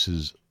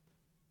reduces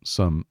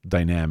some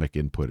dynamic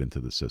input into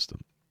the system.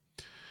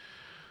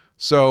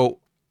 So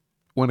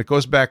when it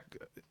goes back,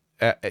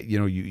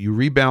 you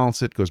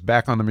rebalance it, goes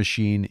back on the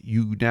machine.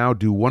 You now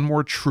do one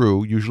more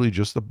true, usually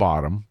just the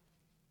bottom,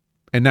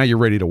 and now you're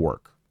ready to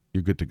work.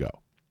 You're good to go.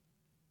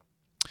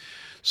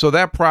 So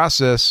that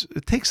process,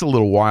 it takes a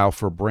little while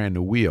for a brand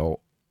new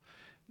wheel,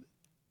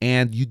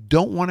 and you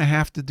don't want to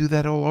have to do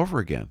that all over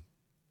again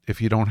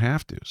if you don't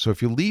have to. So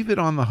if you leave it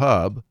on the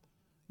hub,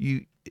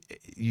 you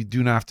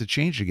do not have to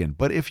change again.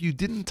 But if you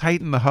didn't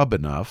tighten the hub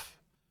enough,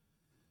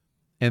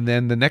 and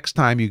then the next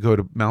time you go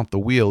to mount the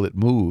wheel, it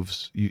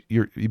moves, you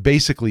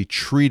basically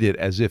treat it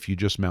as if you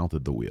just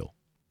mounted the wheel.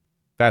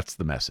 That's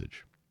the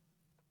message.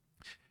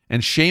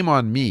 And shame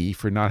on me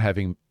for not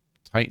having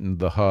tightened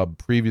the hub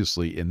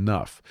previously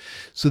enough.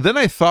 So then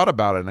I thought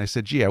about it and I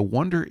said, gee, I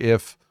wonder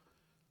if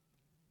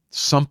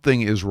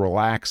something is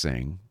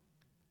relaxing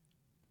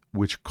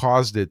which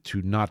caused it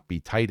to not be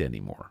tight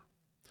anymore.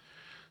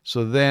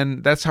 So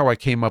then that's how I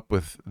came up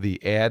with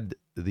the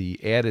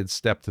added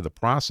step to the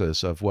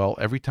process of, well,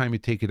 every time you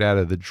take it out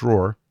of the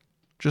drawer,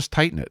 just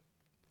tighten it.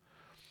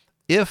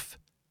 If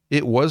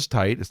it was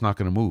tight, it's not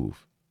going to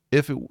move.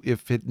 If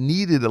it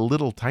needed a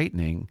little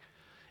tightening,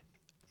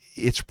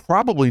 it's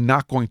probably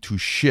not going to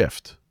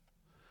shift,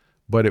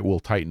 but it will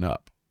tighten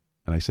up.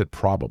 And I said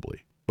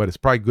probably, but it's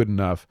probably good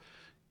enough.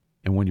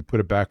 And when you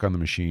put it back on the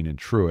machine and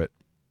true it,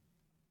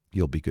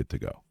 you'll be good to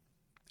go.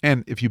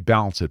 And if you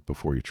balance it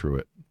before you true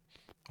it,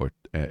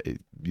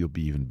 you'll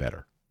be even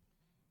better.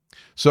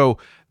 So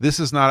this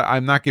is not,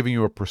 I'm not giving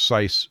you a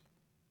precise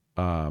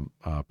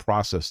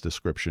process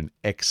description,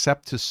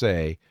 except to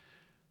say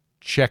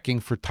checking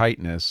for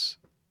tightness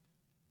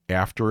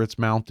after it's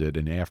mounted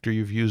and after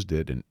you've used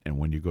it and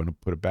when you're going to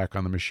put it back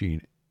on the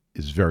machine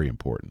is very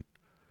important.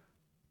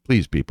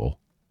 Please, people,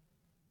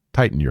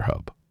 tighten your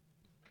hub.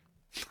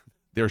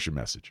 There's your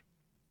message.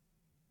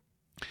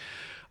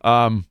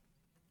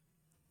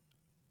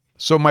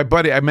 So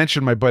I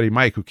mentioned my buddy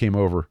Mike, who came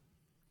over,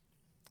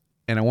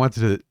 and I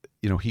wanted to,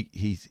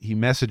 he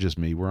messages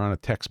me. We're on a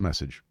text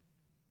message,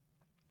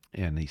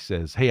 and he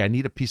says, hey, I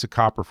need a piece of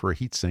copper for a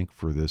heatsink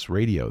for this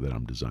radio that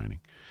I'm designing.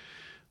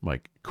 I'm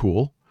like,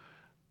 cool.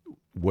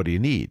 What do you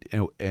need?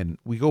 And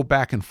we go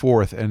back and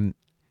forth, and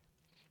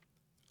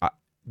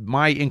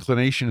my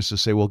inclination is to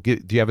say, well,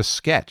 do you have a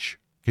sketch?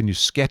 Can you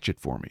sketch it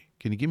for me?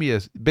 Can you give me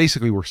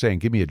basically we're saying,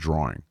 give me a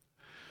drawing.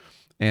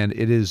 And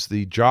it is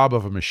the job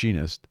of a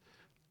machinist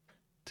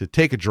to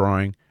take a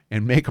drawing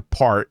and make a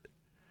part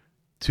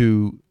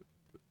to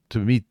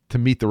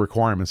meet the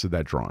requirements of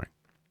that drawing.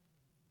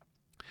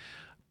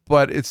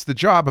 But it's the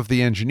job of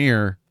the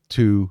engineer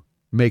to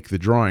make the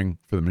drawing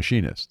for the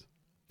machinist.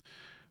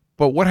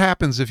 But what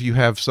happens if you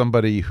have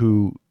somebody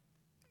who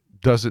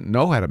doesn't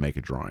know how to make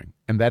a drawing?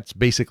 And that's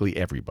basically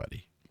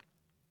everybody.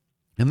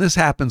 And this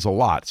happens a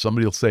lot.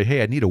 Somebody will say,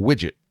 hey, I need a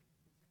widget.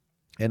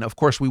 And of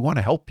course, we want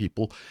to help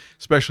people,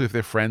 especially if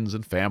they're friends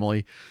and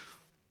family.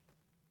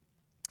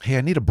 Hey,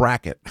 I need a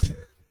bracket.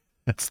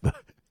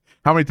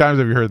 How many times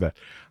have you heard that?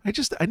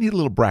 I need a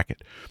little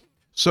bracket.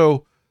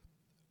 So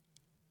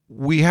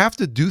we have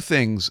to do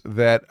things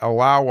that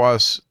allow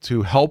us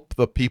to help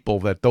the people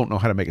that don't know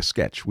how to make a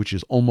sketch, which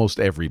is almost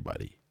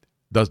everybody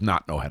does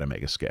not know how to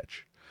make a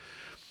sketch.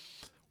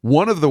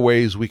 One of the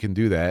ways we can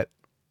do that,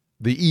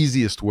 the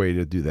easiest way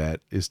to do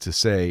that, is to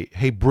say,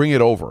 hey, bring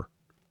it over.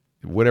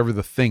 Whatever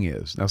the thing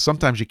is. Now,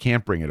 sometimes you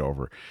can't bring it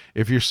over.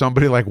 If you're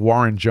somebody like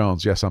Warren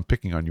Jones, yes, I'm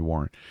picking on you,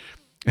 Warren.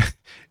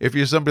 If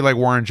you're somebody like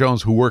Warren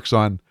Jones who works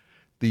on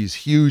these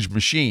huge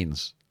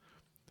machines,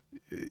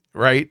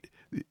 right?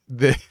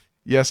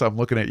 Yes, I'm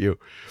looking at you.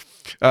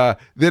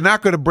 They're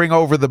not going to bring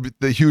over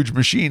the huge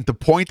machine to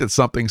point at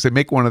something, say,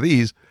 make one of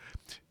these.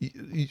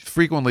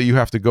 Frequently, you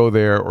have to go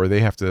there, or they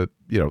have to,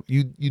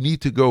 you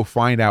need to go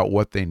find out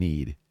what they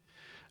need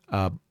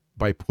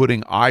by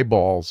putting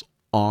eyeballs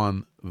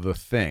on the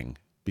thing.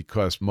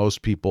 because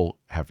most people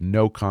have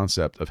no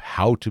concept of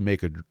how to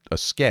make a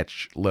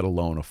sketch, let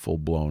alone a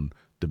full-blown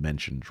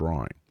dimension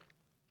drawing.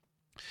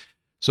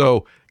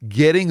 So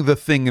getting the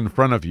thing in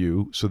front of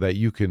you so that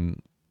you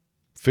can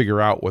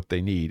figure out what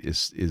they need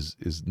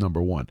is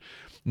number one.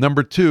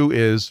 Number two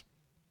is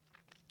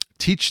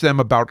teach them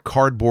about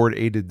cardboard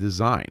aided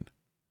design.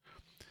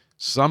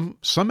 Some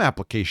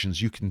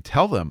applications you can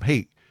tell them,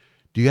 hey,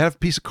 do you have a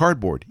piece of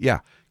cardboard? Yeah.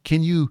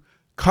 Can you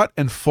cut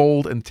and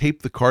fold and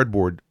tape the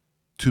cardboard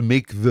to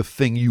make the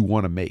thing you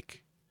want to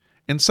make?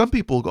 And some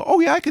people go,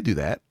 oh yeah, I could do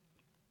that.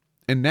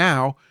 And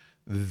now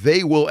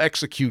they will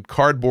execute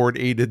cardboard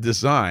aided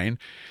design,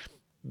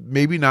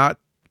 maybe not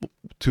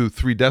to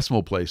 3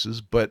 decimal places,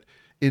 but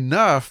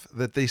enough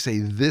that they say,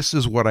 this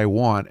is what I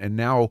want. And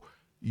now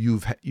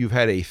you've had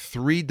a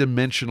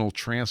 3-dimensional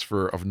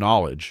transfer of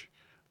knowledge,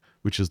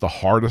 which is the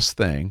hardest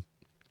thing.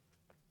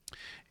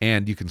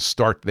 And you can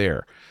start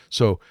there.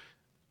 So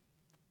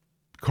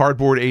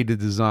cardboard aided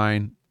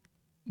design,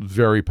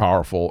 very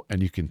powerful,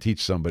 and you can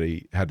teach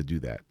somebody how to do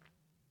that.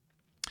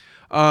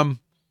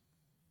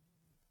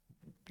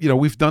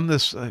 We've done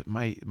this.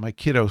 My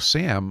kiddo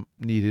Sam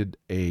needed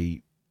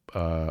a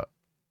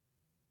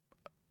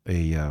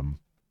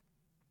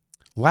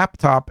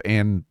laptop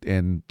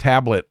and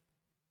tablet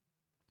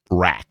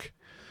rack.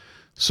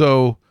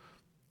 So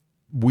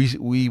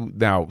we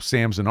now,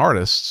 Sam's an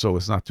artist, so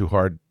it's not too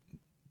hard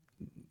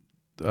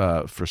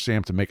for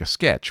Sam to make a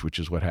sketch, which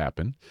is what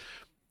happened.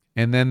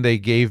 And then they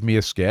gave me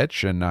a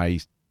sketch, and I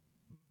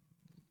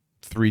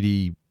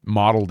 3D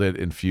modeled it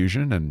in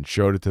Fusion and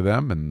showed it to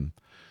them,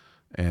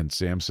 and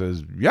Sam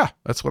says, yeah,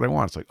 that's what I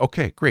want. It's like,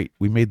 okay, great.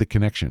 We made the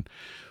connection.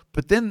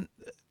 But then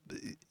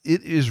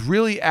it is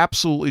really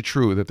absolutely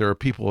true that there are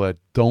people that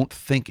don't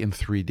think in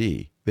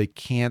 3D. They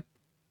can't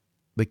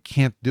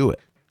do it.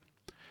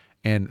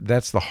 And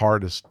that's the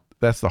hardest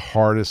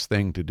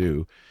thing to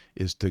do,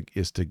 is to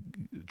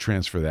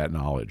transfer that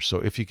knowledge.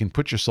 So if you can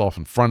put yourself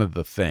in front of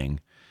the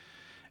thing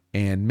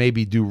and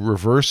maybe do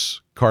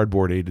reverse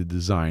cardboard aided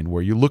design,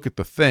 where you look at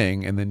the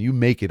thing and then you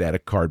make it out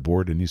of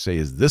cardboard and you say,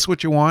 is this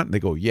what you want? And they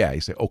go, yeah.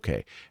 You say,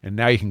 okay. And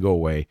now you can go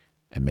away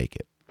and make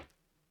it.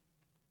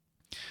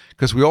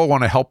 Because we all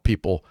want to help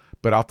people,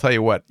 but I'll tell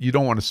you what, you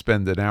don't want to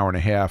spend an hour and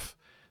a half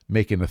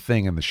making a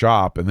thing in the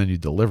shop and then you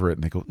deliver it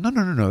and they go,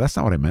 no, that's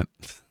not what I meant.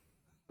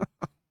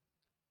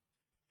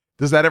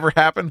 Does that ever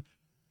happen?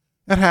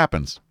 That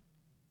happens.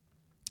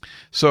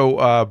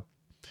 So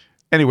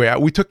anyway,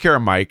 we took care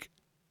of Mike.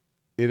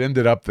 It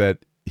ended up that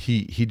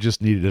he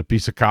just needed a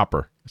piece of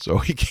copper. So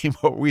he came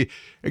over.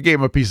 I gave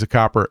him a piece of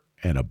copper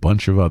and a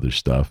bunch of other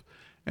stuff,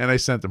 and I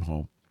sent him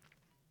home,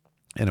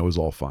 and it was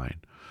all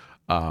fine.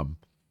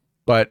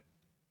 But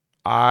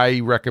I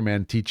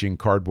recommend teaching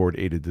cardboard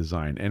aided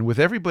design. And with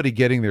everybody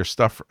getting their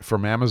stuff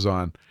from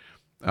Amazon,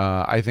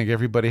 I think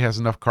everybody has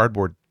enough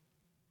cardboard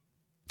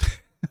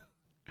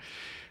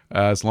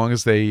as long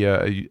as they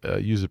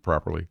use it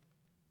properly.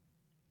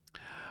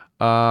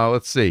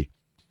 Let's see.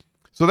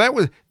 So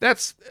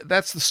that's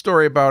the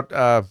story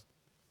about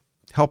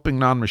helping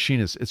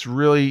non-machinists. It's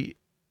really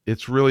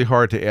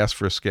hard to ask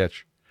for a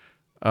sketch.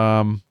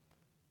 Oh,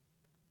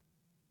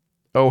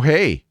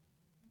 hey,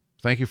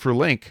 thank you for a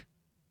link.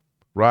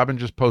 Robin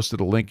just posted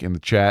a link in the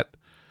chat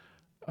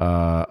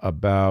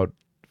about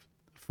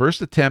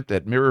first attempt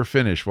at mirror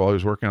finish while I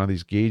was working on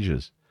these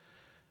gauges.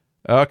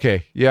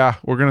 Okay, yeah,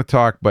 we're gonna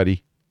talk,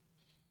 buddy,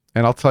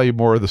 and I'll tell you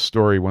more of the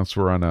story once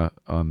we're on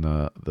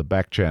the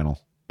back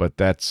channel. But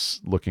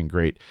that's looking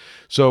great.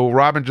 So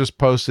Robin just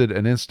posted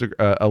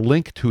a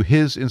link to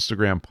his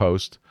Instagram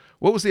post.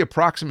 What was the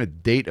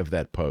approximate date of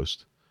that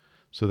post,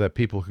 so that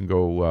people can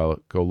go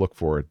look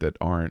for it that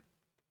aren't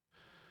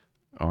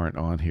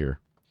on here?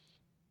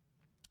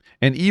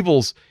 And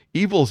Evils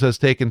has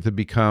taken to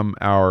become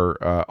our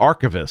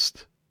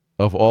archivist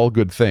of all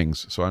good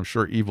things. So I'm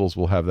sure Evils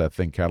will have that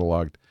thing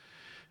cataloged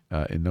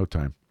in no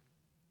time.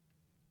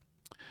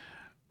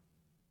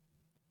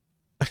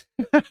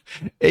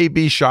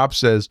 AB Shop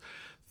says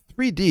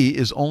 3D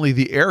is only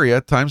the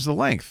area times the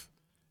length.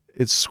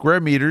 It's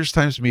square meters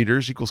times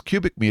meters equals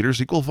cubic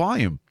meters equal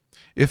volume.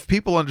 If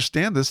people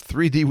understand this,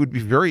 3D would be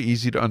very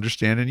easy to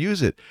understand and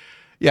use it.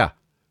 Yeah,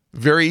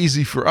 very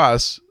easy for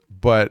us,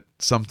 but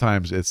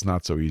sometimes it's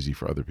not so easy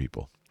for other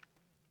people.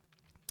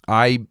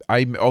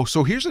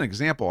 So here's an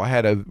example. I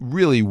had a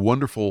really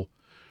wonderful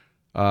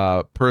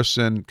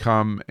person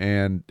come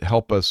and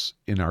help us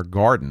in our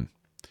garden.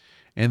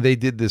 And they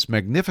did this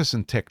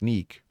magnificent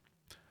technique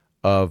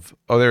of,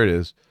 there it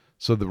is.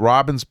 So the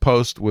Robin's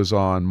post was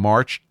on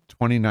March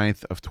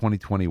 29th of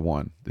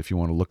 2021. If you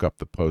want to look up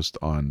the post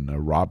on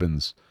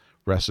Robin's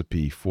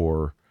recipe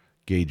for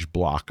gauge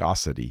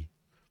blockosity,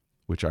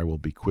 which I will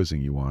be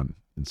quizzing you on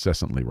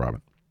incessantly,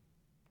 Robin.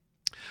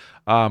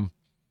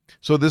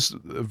 So this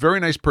very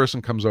nice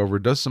person comes over,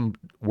 does some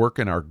work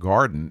in our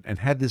garden, and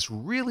had this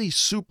really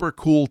super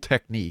cool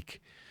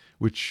technique,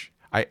 which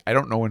I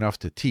don't know enough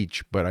to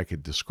teach, but I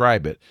could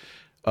describe it,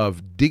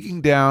 of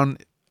digging down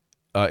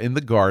in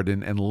the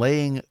garden and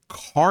laying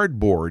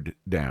cardboard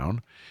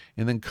down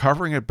and then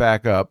covering it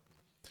back up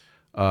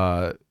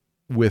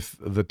with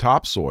the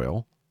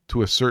topsoil to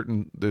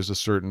there's a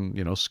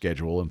certain,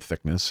 schedule and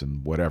thickness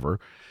and whatever.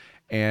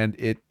 And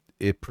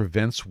it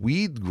prevents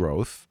weed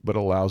growth, but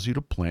allows you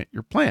to plant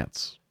your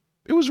plants.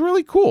 It was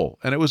really cool.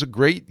 And it was a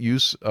great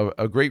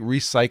a great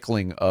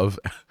recycling of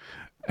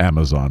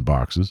Amazon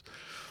boxes.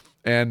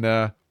 And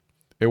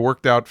it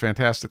worked out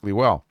fantastically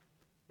well.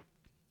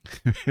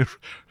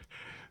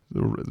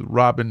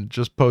 Robin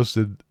just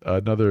posted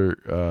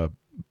another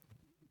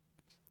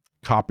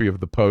copy of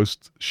the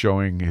post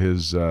showing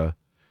his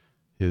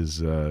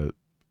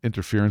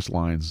interference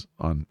lines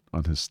on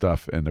his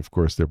stuff, and of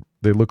course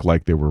they look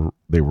like they were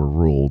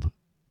ruled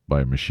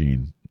by a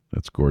machine.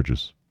 That's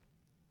gorgeous.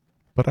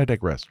 But I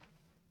digress.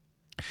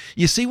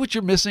 You see what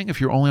you're missing if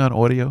you're only on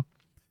audio?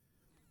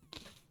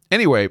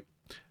 Anyway,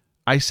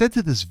 I said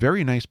to this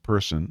very nice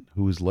person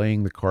who was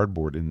laying the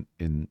cardboard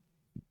in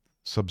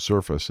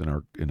subsurface in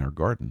our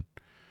garden,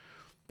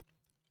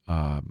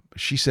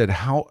 she said,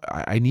 "How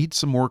I need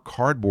some more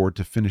cardboard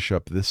to finish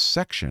up this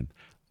section."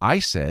 I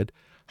said,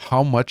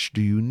 "How much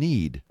do you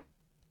need?"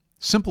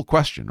 Simple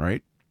question,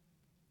 right?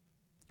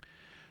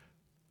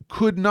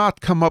 Could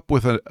not come up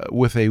with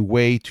a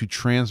way to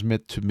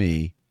transmit to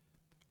me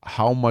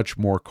how much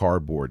more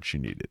cardboard she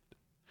needed.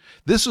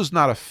 This was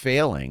not a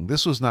failing.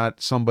 This was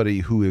not somebody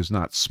who is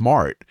not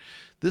smart.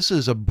 This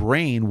is a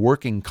brain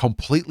working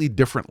completely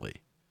differently.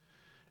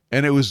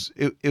 And it was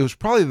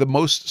probably the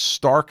most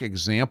stark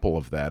example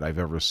of that I've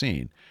ever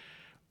seen.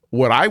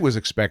 What I was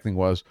expecting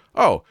was,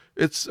 oh,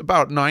 it's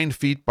about 9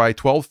 feet by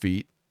 12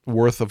 feet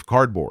worth of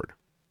cardboard.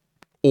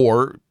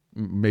 Or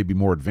maybe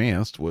more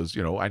advanced was,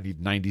 I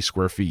need 90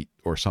 square feet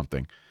or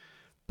something.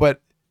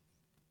 But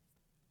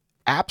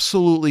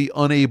absolutely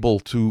unable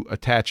to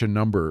attach a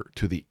number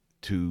to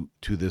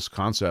this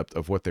concept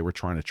of what they were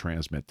trying to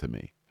transmit to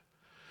me.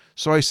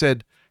 So I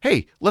said,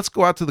 "Hey, let's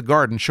go out to the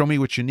garden, show me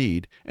what you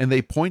need." And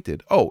they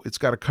pointed, "Oh, it's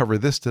got to cover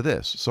this to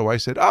this." So I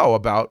said, "Oh,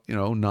 about,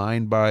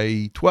 9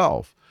 by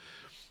 12."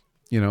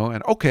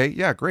 And okay,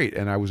 yeah, great.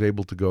 And I was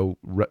able to go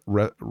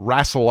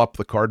wrestle up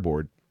the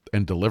cardboard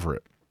and deliver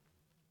it.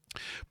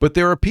 But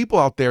there are people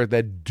out there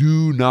that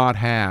do not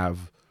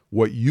have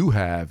what you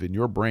have in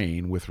your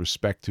brain with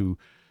respect to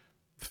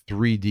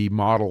 3D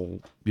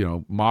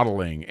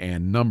modeling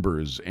and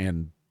numbers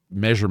and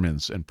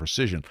measurements and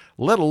precision,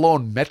 let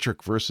alone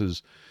metric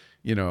versus,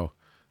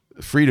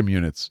 freedom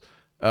units.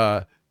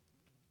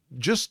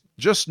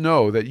 Just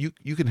know that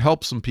you can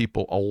help some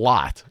people a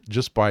lot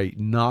just by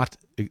not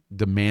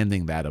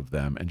demanding that of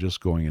them and just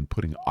going and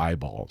putting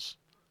eyeballs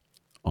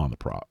on the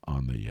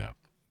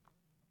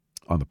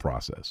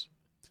process.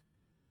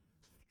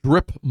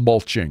 Strip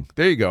mulching.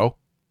 There you go.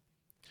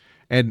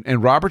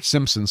 And Robert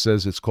Simpson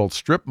says it's called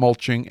strip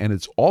mulching, and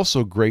it's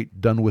also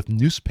great done with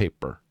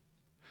newspaper.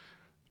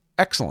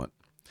 Excellent.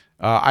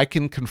 I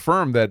can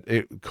confirm that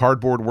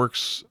cardboard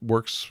works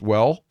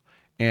well,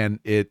 and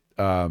it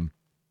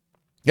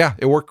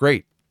worked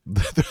great.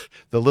 The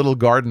little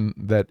garden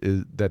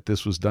that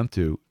this was done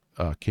to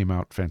came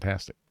out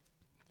fantastic.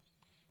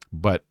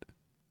 But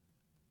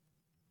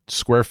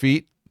square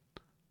feet,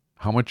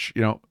 how much,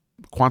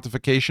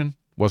 quantification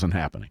wasn't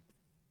happening.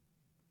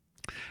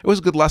 It was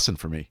a good lesson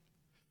for me.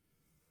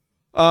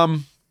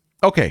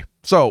 Okay,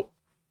 so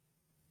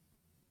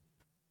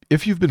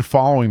if you've been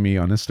following me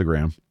on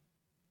Instagram,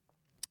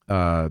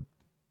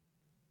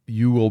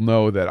 you will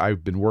know that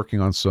I've been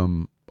working on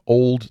some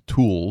old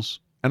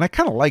tools, and I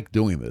kind of like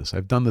doing this.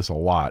 I've done this a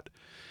lot.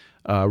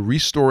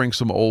 Restoring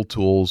some old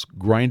tools,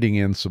 grinding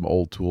in some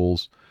old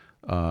tools,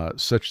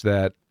 such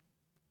that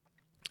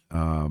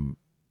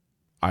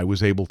I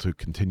was able to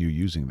continue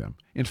using them.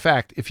 In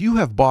fact, if you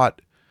have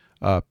bought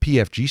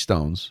PFG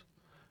stones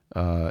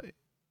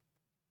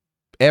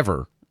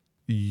ever,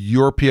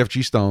 your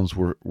PFG stones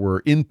were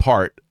in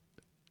part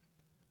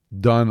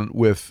done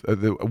with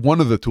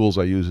one of the tools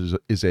I use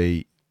is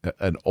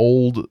an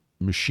old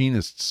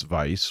machinist's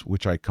vise,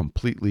 which I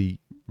completely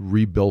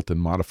rebuilt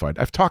and modified.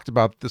 I've talked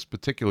about this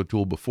particular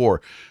tool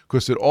before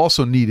because it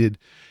also needed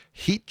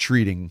heat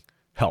treating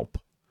help.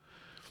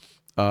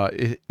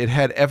 It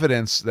had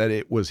evidence that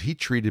it was heat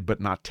treated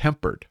but not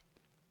tempered.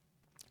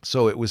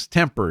 So it was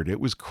tempered, it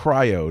was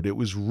cryoed, it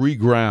was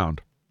reground.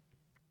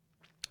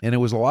 And it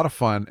was a lot of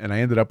fun, and I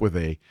ended up with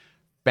a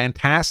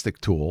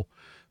fantastic tool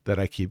that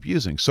I keep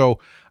using. So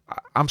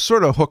I'm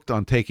sort of hooked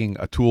on taking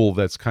a tool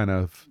that's kind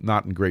of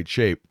not in great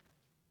shape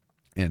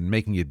and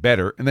making it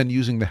better, and then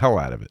using the hell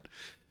out of it.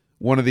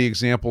 One of the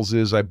examples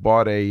is I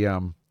bought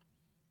a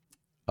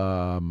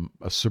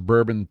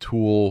Suburban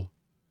Tool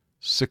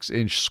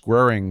 6-inch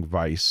squaring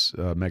vise,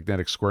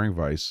 magnetic squaring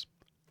vise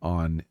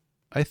on,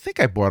 I think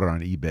I bought it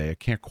on eBay. I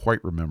can't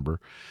quite remember.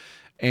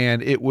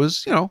 And it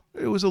was,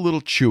 it was a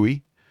little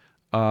chewy.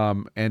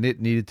 And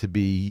it needed to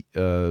be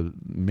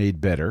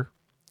made better,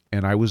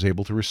 and I was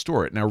able to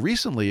restore it. Now,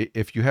 recently,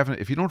 if you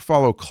don't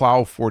follow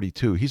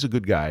Clow42, he's a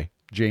good guy,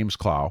 James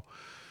Clow,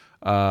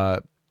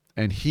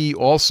 and he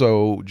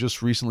also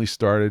just recently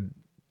started,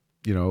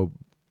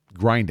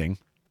 grinding,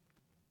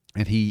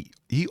 and he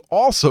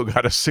also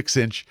got a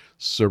 6-inch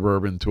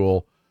Suburban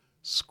Tool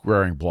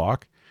squaring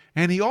block,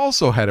 and he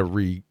also had to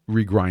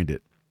regrind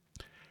it.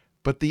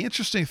 But the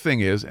interesting thing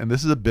is, and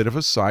this is a bit of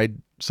a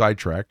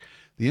sidetrack,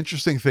 the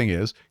interesting thing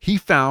is he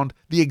found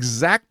the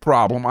exact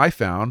problem I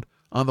found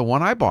on the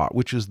one I bought,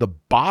 which is the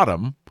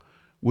bottom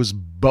was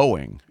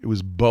bowing. It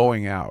was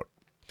bowing out.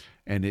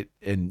 And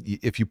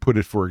if you put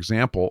it, for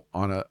example,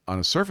 on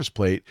a surface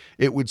plate,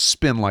 it would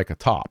spin like a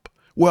top.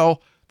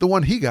 Well, the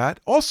one he got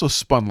also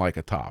spun like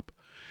a top.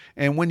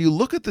 And when you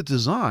look at the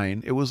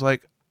design, it was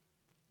like,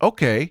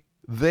 okay,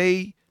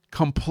 they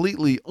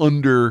completely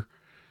under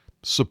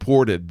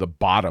supported the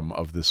bottom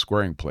of this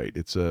squaring plate.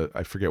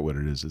 I forget what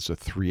it is. It's a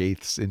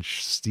 3/8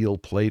 inch steel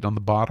plate on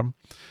the bottom.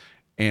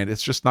 And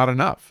it's just not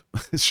enough.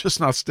 It's just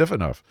not stiff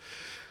enough.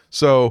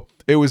 So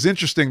it was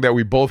interesting that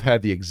we both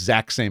had the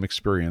exact same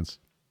experience.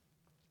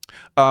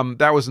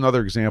 That was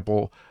another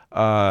example.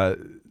 I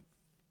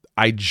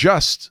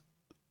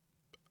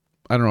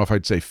don't know if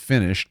I'd say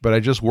finished, but I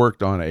just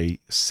worked on a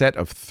set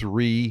of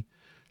 3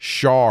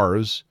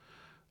 Shars,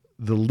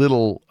 the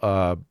little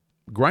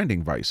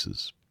grinding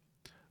vices.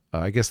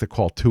 I guess they're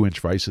called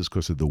 2-inch vices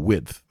because of the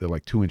width. They're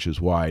like 2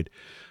 inches wide.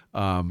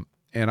 And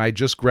I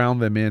just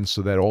ground them in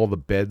so that all the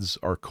beds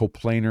are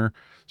coplanar.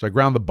 So I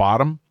ground the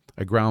bottom,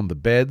 I ground the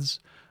beds,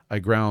 I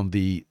ground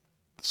the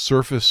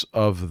surface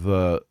of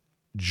the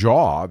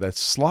jaw that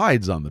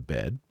slides on the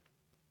bed.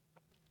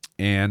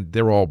 And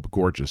they're all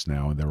gorgeous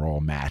now, and they're all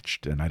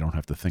matched, and I don't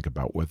have to think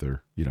about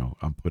whether,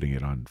 I'm putting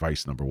it on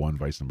vice number 1,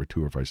 vice number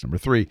 2, or vice number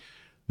 3.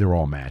 They're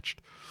all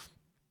matched.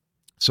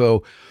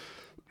 So,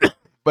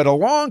 but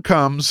along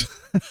comes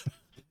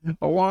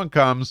Hermit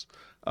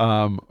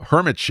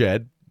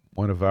Shed,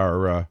 one of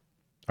our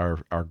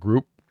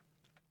group,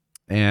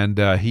 and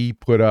he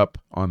put up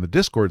on the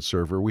Discord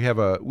server. We have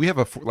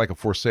a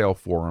for sale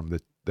forum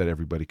that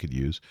everybody could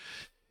use,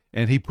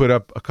 and he put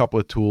up a couple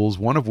of tools.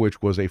 One of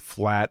which was a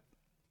flat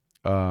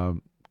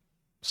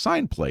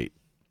sign plate,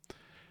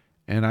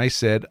 and I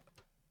said,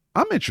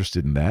 I'm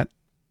interested in that.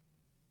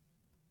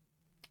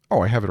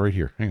 Oh, I have it right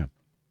here. Hang on.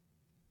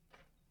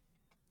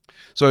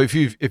 So if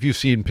you've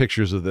seen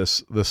pictures of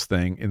this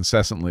thing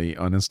incessantly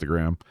on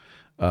Instagram,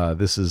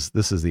 this is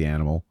the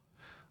animal.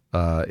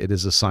 It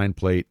is a sign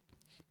plate,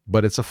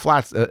 but it's a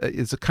flat.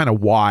 It's a kind of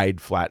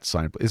wide flat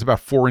sign plate. It's about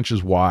 4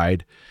 inches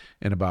wide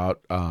and about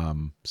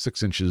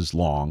 6 inches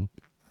long.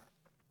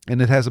 And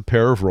it has a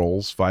pair of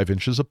rolls 5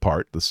 inches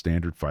apart, the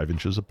standard 5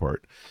 inches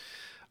apart.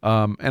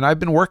 And I've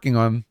been working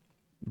on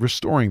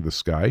restoring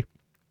this guy.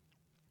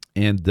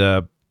 And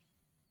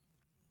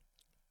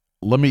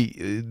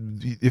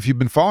if you've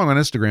been following on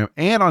Instagram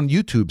and on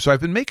YouTube, so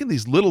I've been making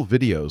these little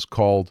videos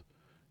called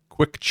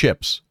Quick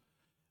Chips,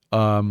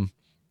 2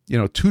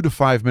 to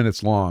 5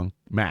 minutes long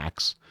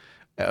max,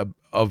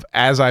 of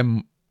as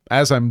I'm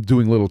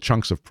doing little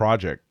chunks of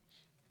project.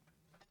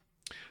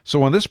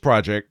 So on this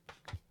project,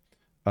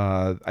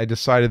 I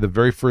decided the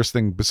very first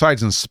thing,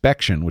 besides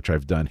inspection, which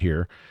I've done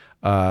here,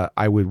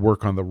 I would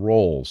work on the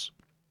rolls.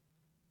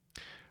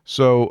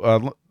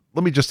 So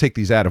let me just take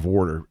these out of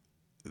order.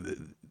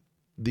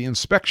 The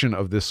inspection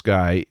of this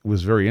guy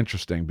was very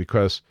interesting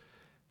because,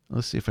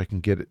 let's see if I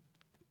can get it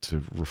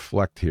to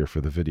reflect here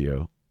for the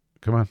video.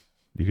 Come on,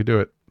 you can do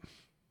it.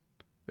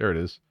 There it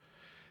is.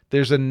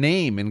 There's a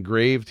name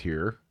engraved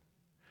here,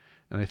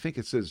 and I think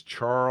it says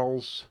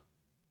Charles.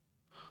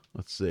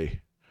 Let's see.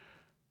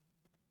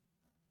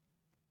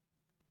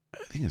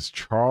 I think it's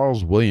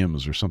Charles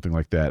Williams or something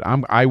like that.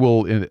 I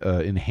will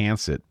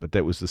enhance it, but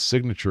that was the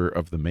signature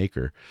of the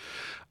maker.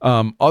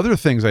 Other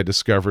things I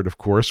discovered, of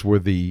course, were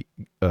the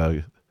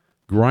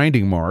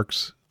grinding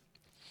marks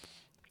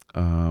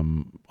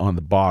on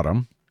the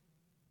bottom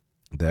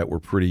that were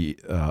pretty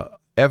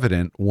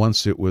evident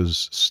once it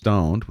was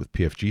stoned with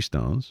PFG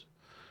stones.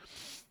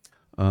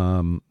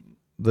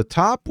 The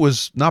top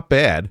was not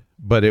bad,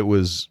 but it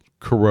was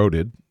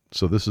corroded.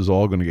 So this is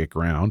all going to get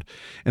ground.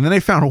 And then I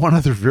found one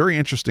other very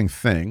interesting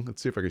thing.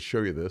 Let's see if I can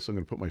show you this. I'm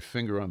going to put my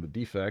finger on the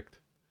defect.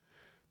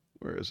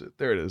 Where is it?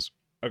 There it is.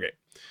 Okay.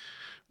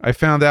 I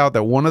found out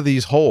that one of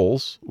these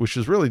holes, which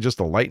is really just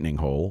a lightning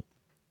hole,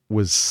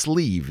 was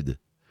sleeved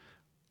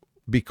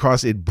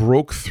because it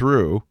broke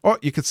through. Oh,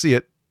 you can see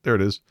it. There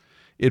it is.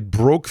 It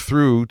broke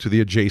through to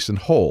the adjacent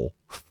hole.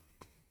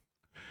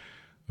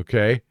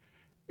 Okay.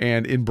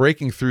 And in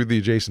breaking through the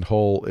adjacent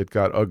hole, it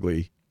got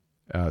ugly.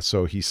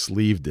 So he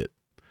sleeved it.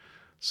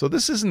 So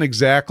this isn't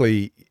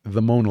exactly the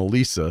Mona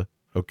Lisa,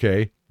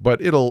 okay, but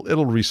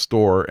it'll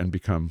restore and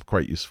become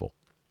quite useful.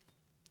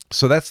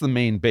 So that's the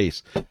main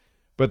base.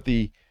 But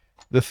the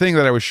thing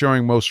that I was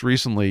showing most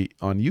recently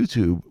on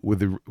YouTube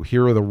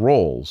here are the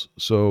rolls.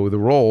 So the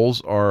rolls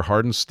are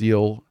hardened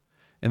steel,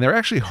 and they're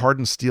actually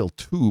hardened steel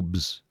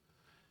tubes.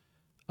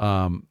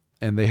 And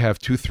they have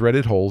 2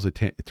 threaded holes. It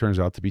turns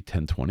out to be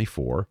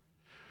 1024.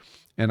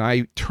 And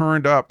I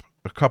turned up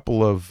a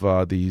couple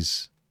of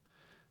these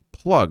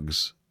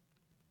plugs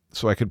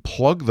so I could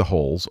plug the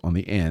holes on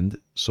the end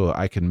so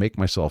I can make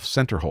myself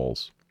center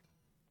holes.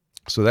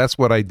 So that's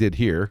what I did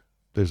here.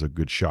 There's a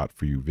good shot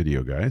for you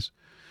video guys.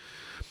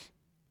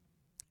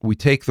 We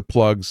take the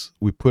plugs,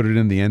 we put it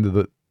in the end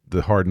of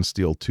the hardened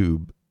steel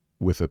tube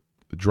with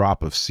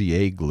drop of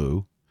CA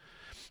glue,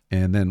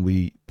 and then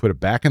we put it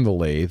back in the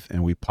lathe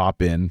and we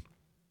pop in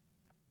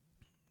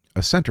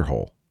a center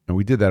hole. And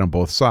we did that on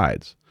both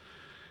sides.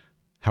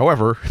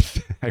 However,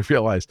 I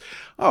realized,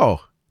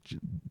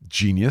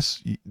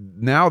 genius.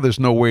 Now there's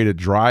no way to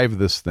drive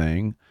this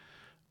thing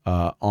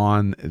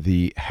on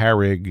the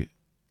Harrig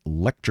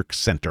electric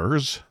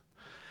centers.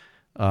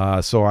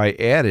 So I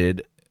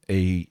added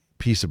a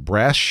piece of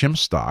brass shim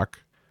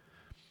stock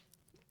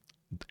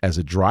as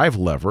a drive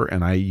lever,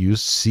 and I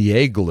used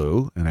CA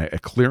glue and a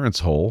clearance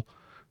hole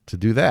to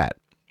do that.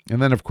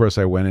 And then, of course,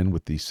 I went in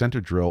with the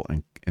center drill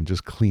and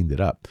just cleaned it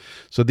up.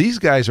 So these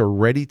guys are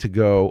ready to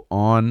go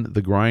on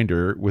the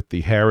grinder with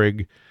the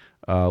Harrig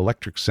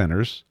electric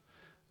centers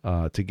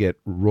to get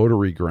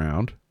rotary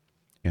ground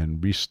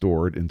and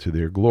restored into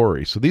their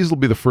glory. So these will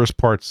be the first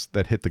parts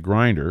that hit the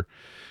grinder,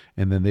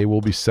 and then they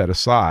will be set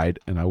aside,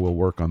 and I will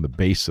work on the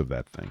base of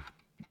that thing.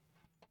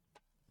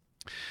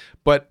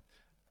 But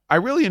I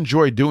really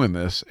enjoy doing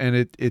this, and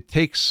it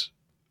takes,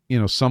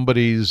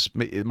 somebody's,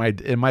 it might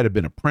have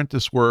been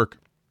apprentice work,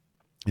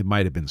 it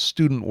might have been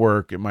student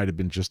work, it might have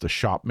been just a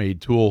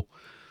shop-made tool,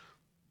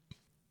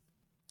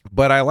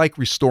 but I like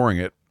restoring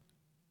it,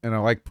 and I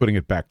like putting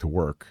it back to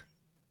work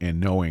and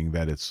knowing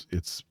that it's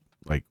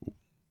like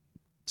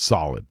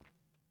solid.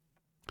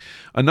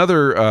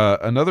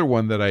 Another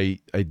one that I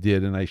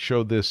did, and I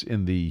showed this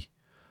in the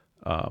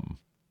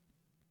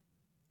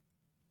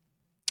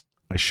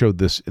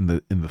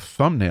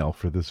thumbnail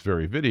for this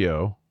very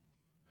video.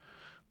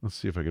 Let's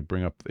see if I could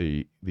bring up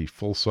the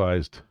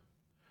full-sized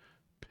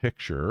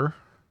picture.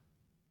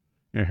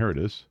 Yeah, here it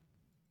is.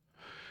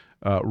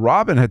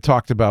 Robin had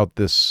talked about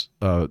this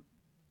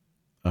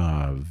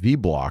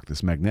V-block,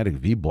 this magnetic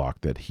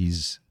V-block that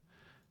he's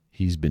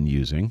been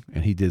using,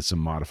 and he did some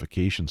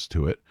modifications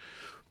to it.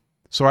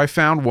 So I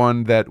found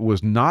one that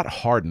was not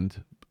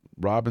hardened.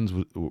 Robin's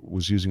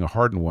was using a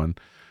hardened one,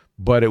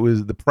 but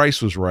the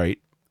price was right,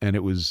 and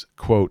it was,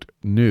 quote,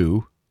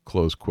 new,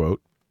 close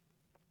quote.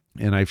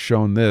 And I've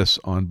shown this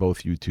on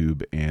both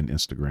YouTube and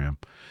Instagram.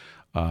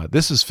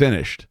 This is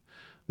finished.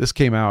 This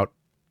came out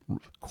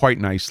quite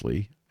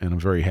nicely, and I'm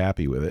very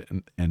happy with it.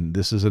 And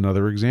this is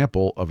another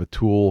example of a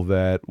tool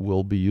that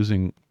we'll be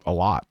using a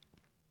lot.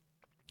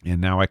 And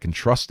now I can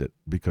trust it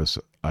because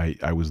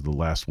I was the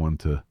last one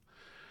to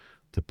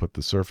put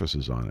the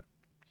surfaces on it.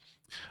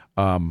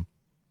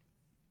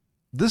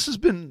 This has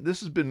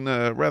been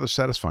rather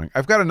satisfying.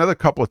 I've got another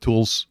couple of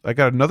tools. I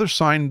got another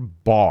sine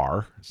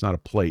bar. It's not a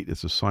plate.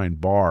 It's a sine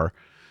bar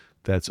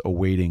that's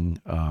awaiting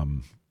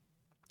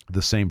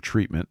the same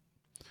treatment.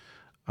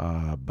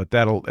 But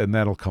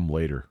that'll come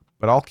later.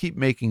 But I'll keep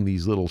making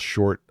these little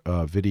short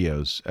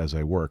videos as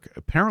I work.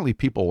 Apparently,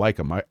 people like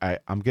them.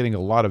 I'm getting a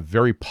lot of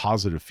very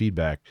positive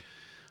feedback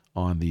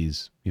on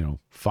these,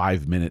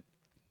 5-minute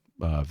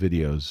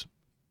videos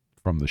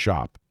from the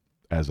shop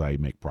as I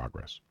make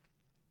progress.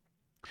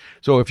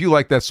 So if you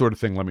like that sort of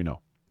thing, let me know.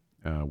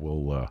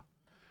 We'll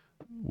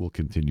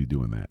continue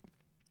doing that.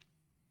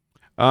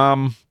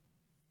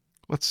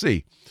 Let's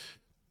see.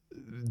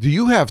 Do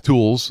you have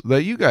tools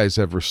that you guys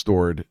have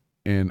restored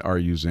and are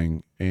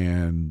using,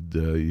 and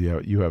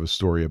you have a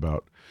story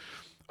about?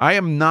 I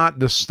am not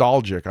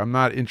nostalgic. I'm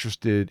not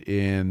interested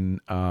in.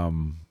 I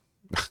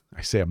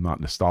say I'm not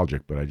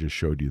nostalgic, but I just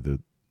showed you the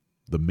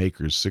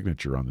maker's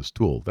signature on this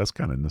tool. That's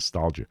kind of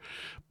nostalgia,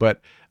 but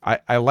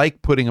I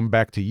like putting them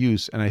back to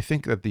use, and I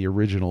think that the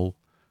original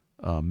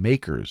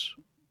makers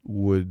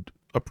would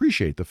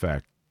appreciate the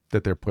fact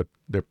that they're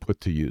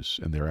put to use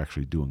and they're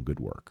actually doing good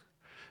work.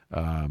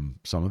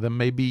 Some of them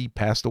may be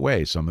passed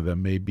away. Some of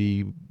them may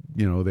be,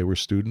 they were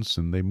students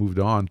and they moved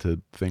on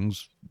to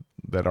things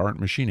that aren't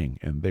machining,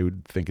 and they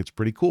would think it's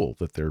pretty cool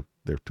that their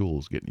tool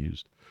is getting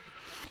used.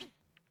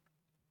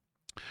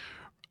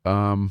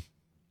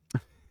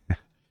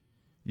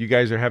 You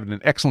guys are having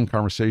an excellent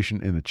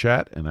conversation in the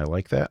chat, and I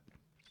like that.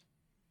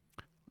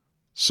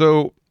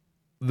 So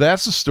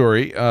that's the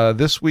story.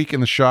 This week in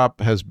the shop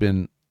has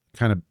been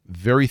kind of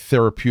very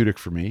therapeutic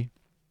for me.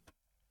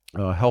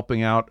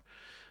 Helping out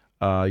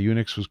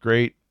Unix was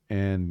great,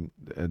 and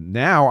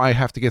now I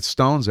have to get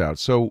stones out.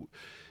 So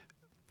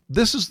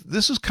this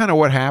is kind of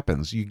what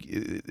happens. You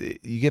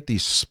get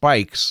these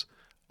spikes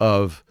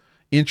of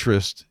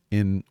interest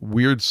in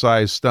weird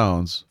sized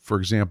stones. For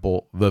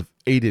example, the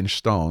 8-inch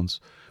stones,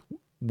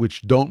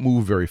 which don't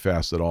move very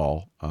fast at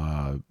all.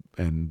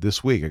 And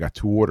this week I got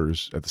 2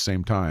 orders at the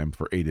same time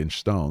for 8-inch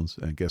stones,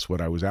 and guess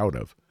what I was out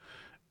of?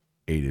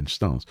 8-inch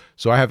stones.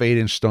 So I have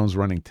 8-inch stones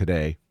running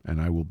today,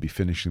 and I will be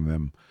finishing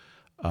them.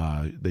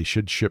 They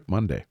should ship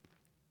Monday.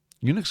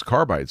 Unix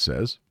Carbide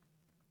says,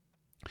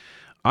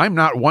 I'm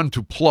not one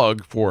to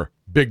plug for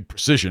big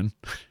precision,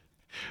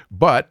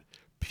 but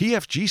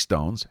PFG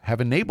stones have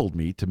enabled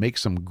me to make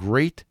some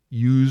great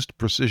used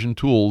precision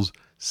tools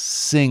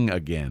sing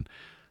again.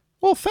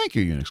 Well, thank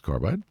you, Unix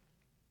Carbide.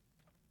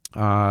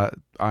 I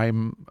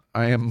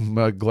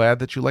am glad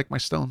that you like my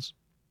stones.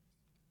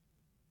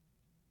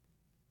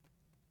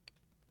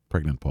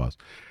 Pregnant pause.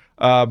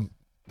 I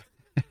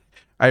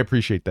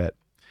appreciate that.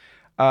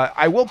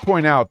 I will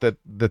point out that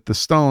the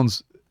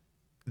stones,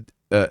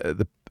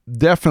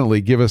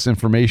 definitely give us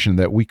information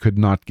that we could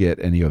not get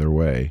any other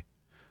way.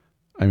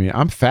 I mean,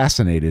 I'm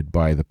fascinated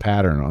by the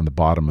pattern on the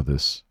bottom of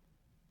this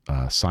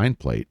sign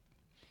plate,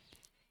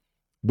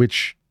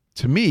 which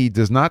to me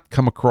does not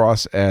come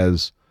across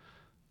as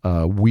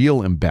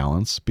wheel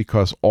imbalance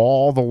because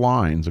all the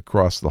lines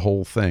across the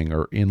whole thing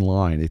are in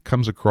line. It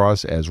comes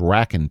across as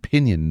rack and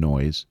pinion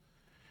noise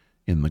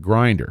in the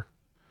grinder.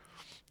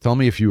 Tell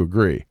me if you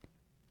agree.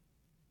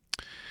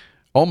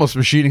 Almost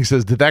Machining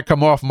says, did that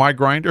come off my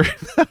grinder?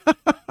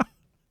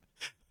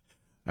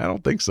 I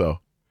don't think so.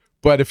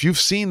 But if you've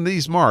seen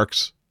these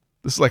marks,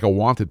 this is like a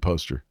wanted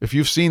poster. If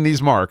you've seen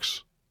these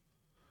marks,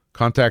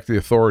 contact the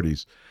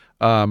authorities.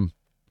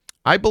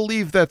 I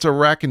believe that's a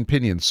rack and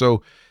pinion.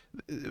 So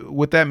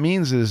what that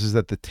means is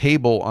that the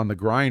table on the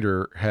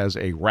grinder has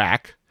a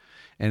rack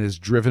and is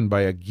driven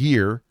by a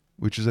gear,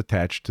 which is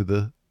attached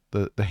to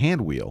the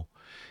hand wheel.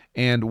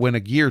 And when a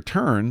gear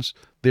turns,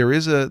 there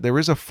is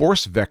a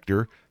force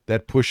vector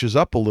that pushes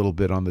up a little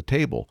bit on the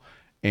table.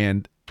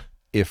 And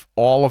if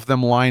all of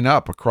them line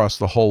up across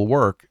the whole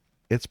work,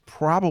 it's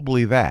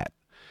probably that.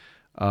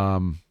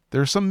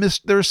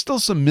 There's still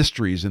some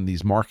mysteries in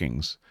these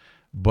markings,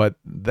 but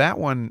that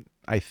one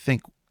I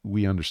think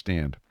we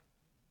understand.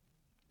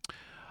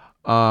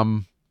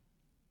 Okay,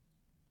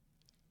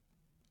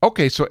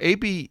 so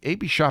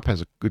AB Shop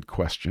has a good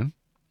question.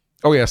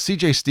 Oh yeah,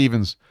 CJ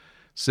Stevens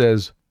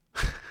says,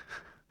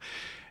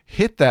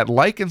 hit that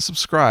like and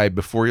subscribe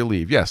before you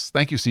leave. Yes,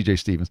 thank you, CJ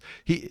Stevens.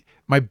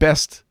 My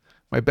best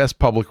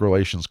public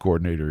relations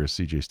coordinator is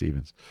CJ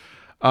Stevens.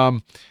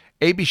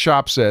 AB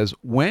Shop says,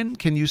 when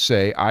can you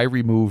say I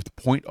removed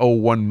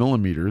 0.01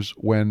 millimeters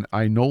when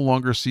I no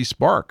longer see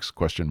sparks? ?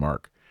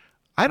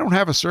 I don't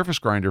have a surface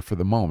grinder for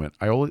the moment.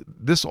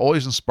 This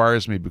always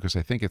inspires me because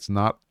I think it's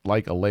not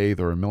like a lathe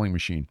or a milling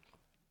machine.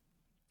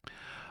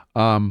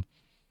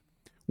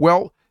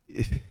 Well,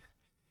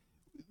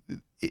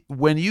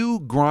 when you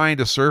grind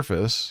a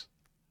surface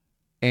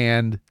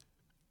and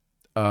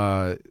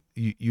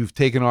you've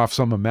taken off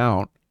some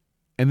amount,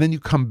 and then you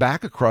come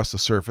back across the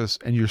surface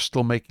and you're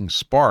still making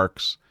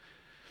sparks,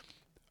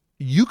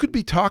 you could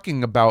be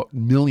talking about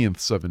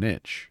millionths of an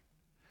inch.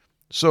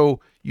 So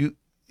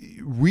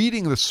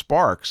reading the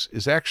sparks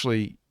is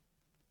actually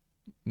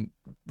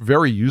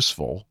very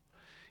useful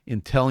in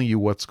telling you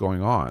what's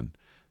going on,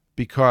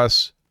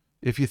 because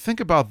if you think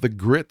about the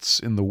grits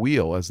in the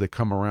wheel as they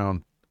come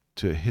around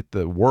to hit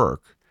the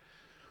work,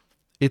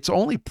 it's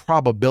only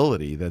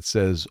probability that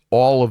says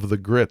all of the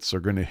grits are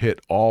going to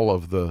hit all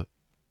of the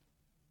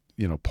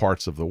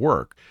parts of the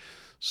work.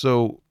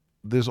 So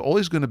there's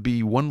always going to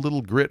be one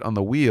little grit on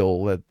the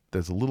wheel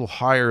that's a little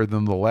higher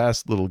than the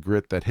last little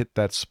grit that hit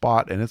that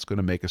spot, and it's going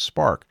to make a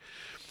spark.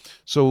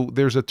 So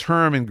there's a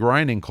term in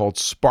grinding called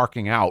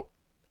sparking out,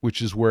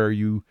 which is where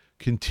you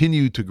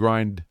continue to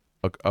grind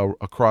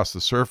across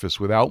the surface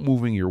without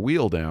moving your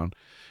wheel down,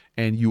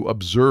 and you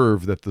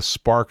observe that the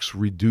sparks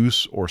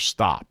reduce or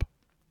stop.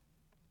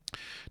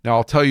 Now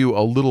I'll tell you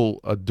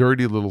a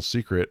dirty little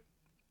secret.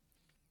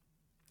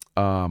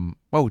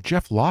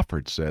 Jeff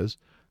Lawford says,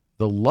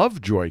 the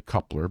Lovejoy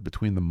coupler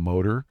between the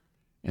motor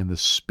and the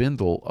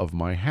spindle of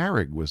my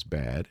Harrig was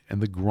bad,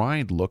 and the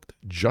grind looked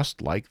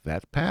just like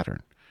that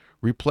pattern.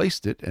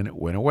 Replaced it, and it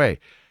went away.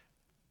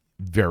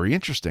 Very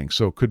interesting.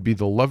 So it could be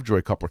the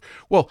Lovejoy coupler.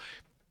 Well,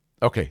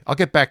 okay, I'll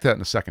get back to that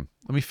in a second.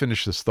 Let me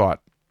finish this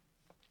thought.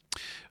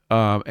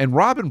 And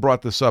Robin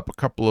brought this up a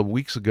couple of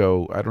weeks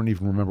ago. I don't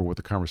even remember what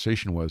the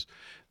conversation was,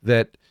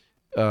 that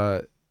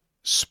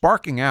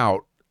sparking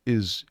out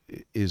is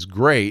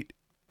great,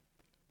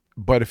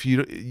 but if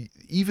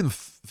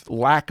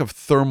lack of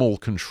thermal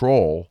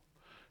control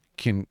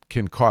can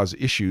cause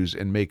issues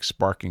and make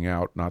sparking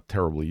out not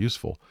terribly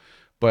useful.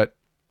 But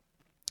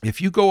if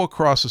you go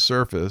across a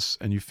surface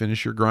and you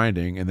finish your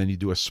grinding and then you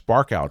do a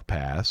spark out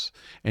pass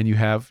and you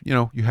have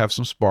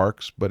some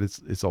sparks, but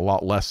it's a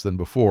lot less than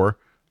before,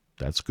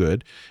 that's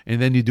good.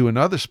 And then you do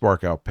another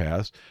spark out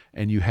pass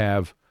and you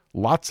have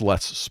lots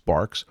less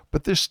sparks,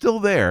 but they're still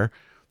there.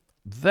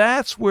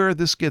 That's where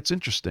this gets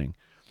interesting.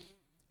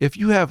 If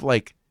you have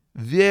like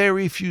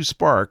very few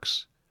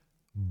sparks,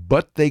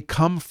 but they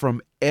come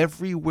from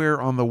everywhere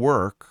on the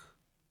work,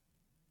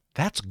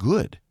 that's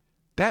good.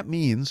 That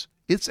means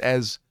it's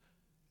as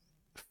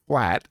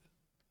flat,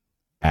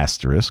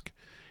 asterisk,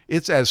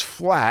 it's as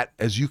flat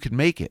as you can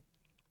make it.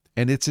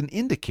 And it's an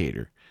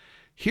indicator.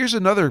 Here's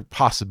another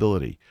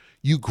possibility.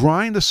 You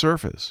grind the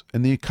surface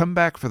and then you come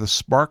back for the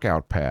spark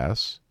out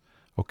pass,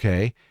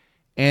 okay,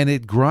 and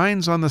it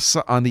grinds on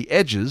the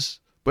edges,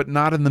 but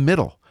not in the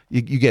middle.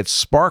 You get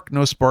spark,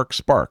 no spark,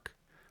 spark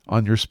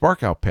on your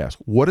spark out pass.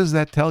 What does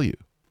that tell you?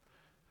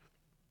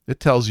 It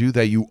tells you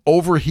that you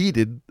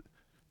overheated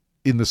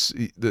in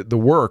the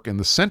work in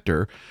the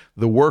center.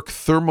 The work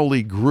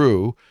thermally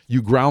grew,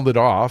 you ground it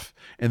off,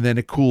 and then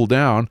it cooled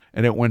down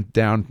and it went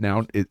down.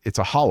 Now it's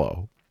a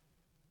hollow.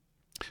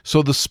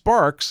 So the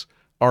sparks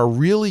are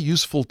really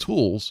useful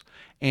tools,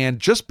 and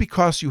just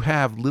because you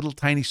have little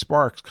tiny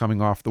sparks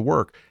coming off the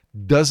work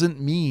doesn't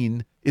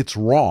mean it's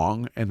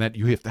wrong and that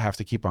you have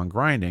to keep on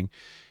grinding.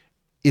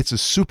 it's a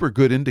super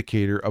good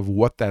indicator of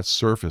what that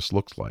surface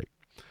looks like.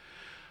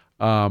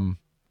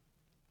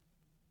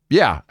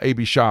 Yeah,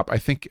 AB Shop. I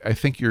think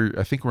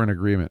we're in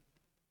agreement.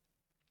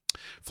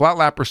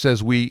 Flatlapper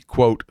says we,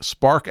 quote,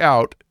 spark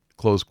out,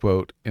 close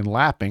quote, in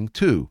lapping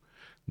too.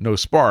 No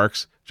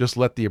sparks, just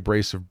let the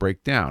abrasive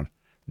break down.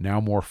 Now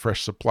more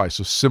fresh supply.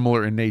 So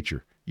similar in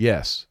nature.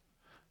 Yes.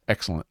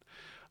 Excellent.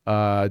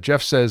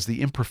 Jeff says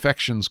the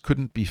imperfections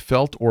couldn't be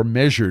felt or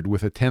measured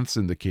with a tenths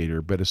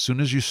indicator, but as soon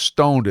as you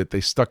stoned it,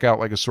 they stuck out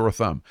like a sore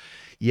thumb.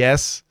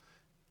 Yes.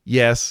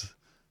 These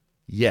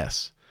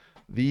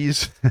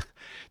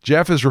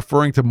Jeff is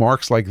referring to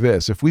marks like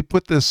this. If we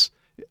put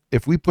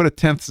a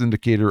tenths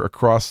indicator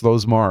across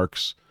those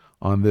marks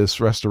on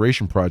this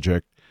restoration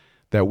project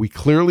that we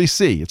clearly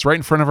see, it's right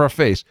in front of our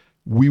face,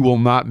 we will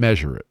not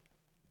measure it.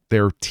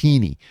 They're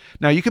teeny.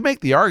 Now, you can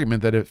make the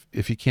argument that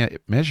if you can't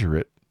measure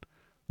it,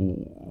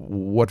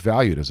 what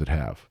value does it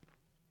have?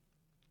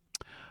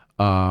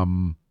 I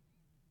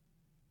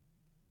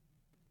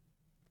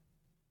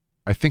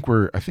think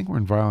we're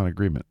in violent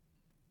agreement.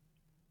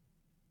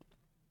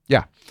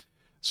 Yeah.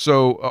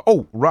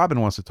 So, Robin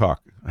wants to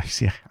talk. I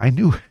see. I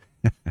knew.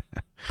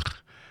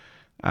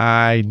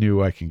 I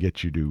knew I can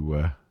get you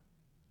to.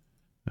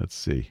 Let's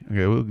see.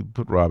 Okay, we'll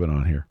put Robin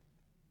on here.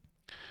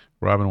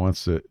 Robin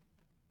wants to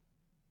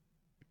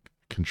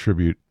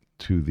contribute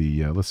to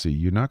the. Let's see. Are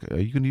you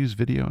going to use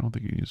video? I don't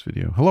think you can use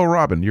video. Hello,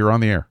 Robin. You're on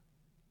the air.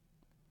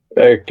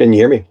 Can you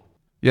hear me?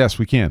 Yes,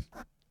 we can.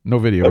 No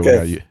video.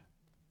 Okay.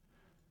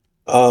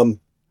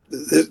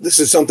 This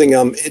is something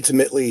I'm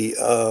intimately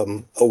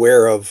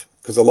aware of,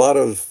 because a lot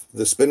of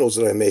the spindles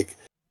that I make,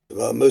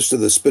 most of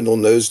the spindle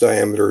nose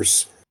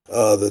diameters,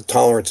 the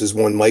tolerance is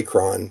 1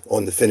 micron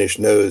on the finished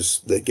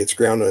nose that gets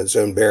ground on its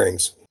own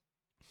bearings.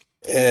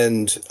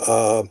 And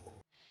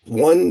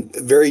one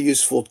very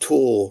useful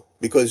tool,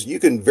 because you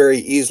can very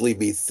easily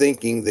be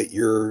thinking that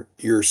your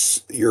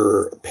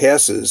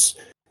passes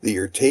that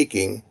you're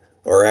taking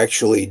are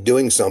actually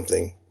doing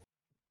something,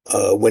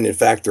 when in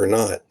fact they're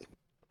not.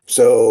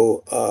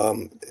 So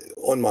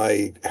on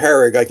my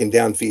Harrig, I can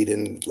downfeed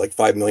in like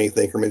 5 millionth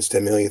increments,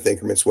 10 millionth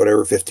increments,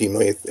 whatever, 15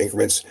 millionth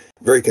increments,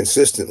 very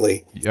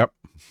consistently. Yep.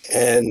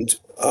 And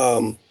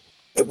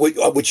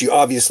which you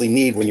obviously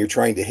need when you're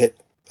trying to hit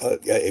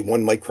a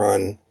 1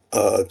 micron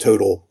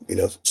total,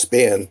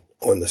 span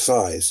on the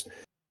size.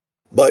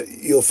 But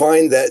you'll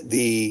find that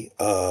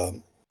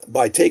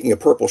by taking a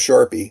purple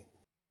Sharpie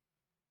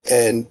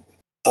and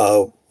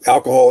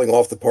alcoholing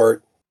off the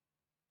part,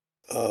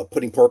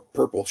 putting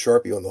purple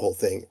Sharpie on the whole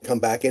thing, come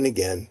back in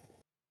again,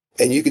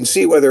 and you can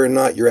see whether or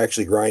not you're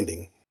actually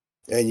grinding.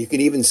 And you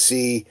can even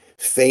see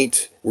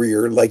faint where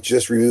you're like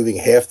just removing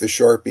half the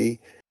Sharpie.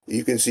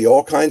 You can see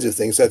all kinds of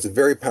things. That's a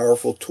very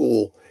powerful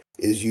tool,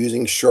 is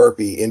using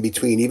Sharpie in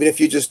between. Even if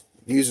you just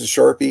use a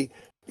Sharpie,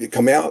 you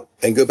come out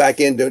and go back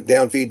in, don't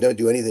downfeed, don't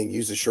do anything,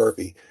 use the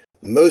Sharpie.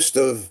 Most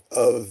of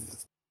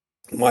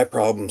my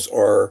problems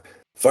are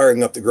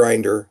firing up the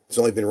grinder. It's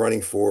only been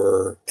running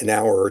for an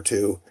hour or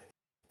two.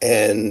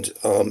 And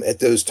at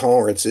those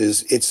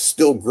tolerances, it's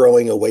still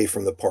growing away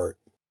from the part.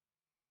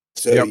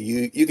 So yep.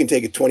 you can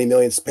take a 20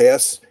 millionth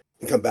pass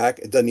and come back.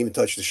 It doesn't even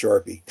touch the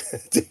Sharpie.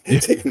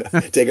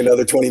 take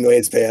another 20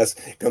 millionth pass,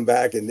 come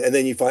back, and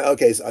then you find,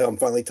 okay, so I'm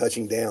finally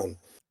touching down.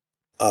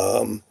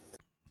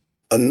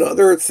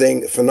 Another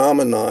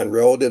phenomenon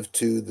relative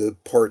to the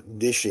part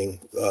dishing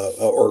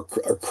or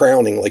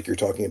crowning, like you're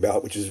talking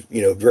about, which is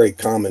very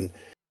common.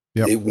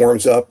 Yep. It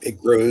warms up,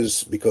 it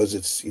grows because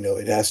it's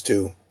it has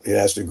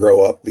to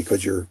grow up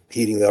because you're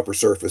heating the upper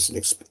surface and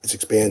it's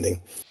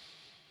expanding.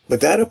 But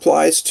that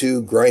applies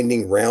to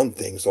grinding round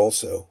things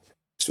also.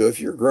 So if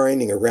you're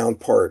grinding a round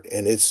part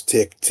and it's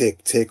tick,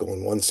 tick, tick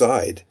on one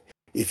side,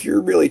 if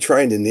you're really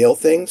trying to nail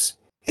things,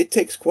 it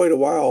takes quite a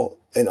while.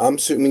 And I'm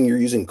assuming you're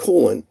using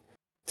coolant.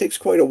 It takes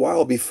quite a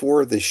while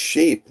before the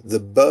shape, the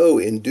bow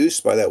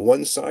induced by that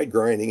one side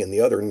grinding and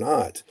the other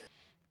not,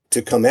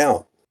 to come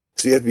out.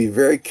 So you have to be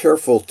very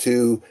careful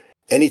to,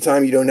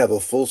 anytime you don't have a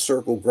full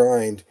circle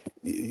grind,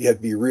 you have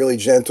to be really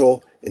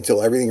gentle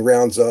until everything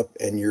rounds up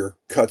and your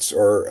cuts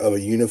are of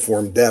a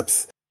uniform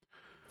depth.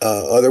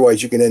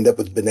 Otherwise, you can end up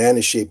with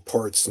banana-shaped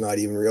parts, not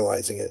even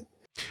realizing it.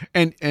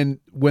 And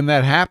when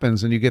that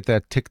happens and you get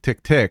that tick,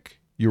 tick, tick,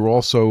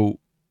 you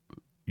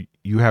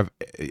have,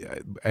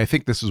 I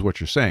think this is what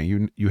you're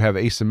saying. You have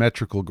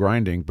asymmetrical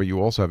grinding, but you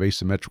also have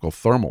asymmetrical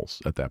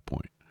thermals at that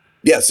point.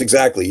 Yes,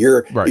 exactly.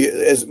 Right.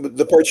 As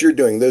the parts you're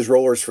doing, those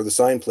rollers for the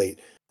sign plate,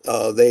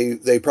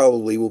 they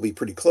probably will be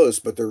pretty close,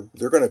 but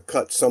they're going to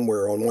cut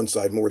somewhere on one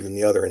side more than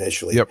the other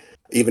initially. Yep.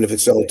 Even if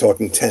it's only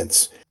talking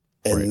tenths.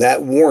 And right.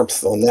 That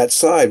warmth on that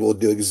side will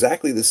do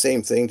exactly the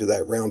same thing to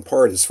that round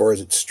part as far as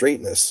its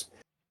straightness.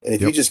 And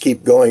if yep. you just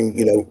keep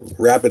going,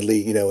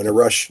 rapidly, in a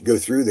rush, go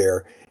through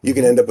there, you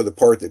can end up with a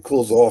part that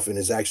cools off and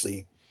is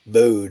actually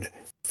bowed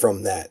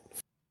from that.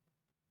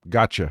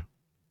 Gotcha.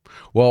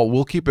 Well,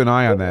 we'll keep an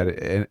eye on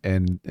that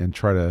and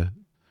try to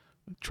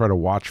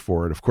watch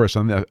for it. Of course,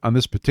 on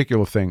this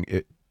particular thing,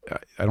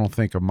 I don't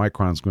think a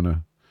micron's going to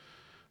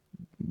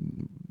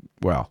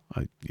Well,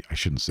 I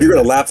shouldn't say You're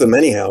going that. to lap them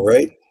anyhow,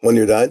 right? When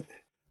you're done.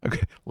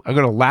 Okay. I'm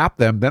going to lap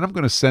them. Then I'm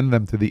going to send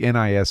them to the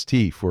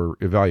NIST for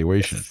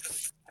evaluation.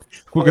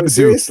 We're going Oh, to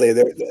do. seriously,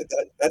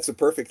 that's a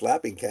perfect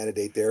lapping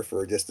candidate there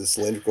for just a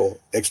cylindrical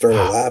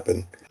external lap.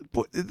 And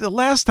The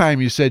last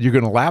time you said you're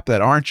going to lap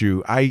that, aren't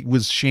you? I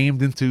was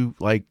shamed into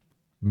like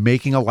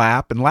making a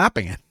lap and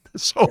lapping it.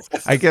 So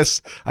I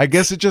guess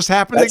it just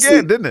happened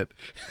again, didn't it?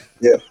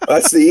 yeah,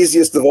 that's the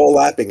easiest of all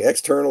lapping.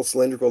 External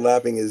cylindrical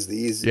lapping is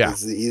Yeah.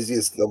 the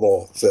easiest of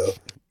all. So,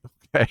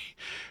 Okay.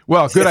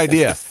 Well, good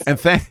idea. And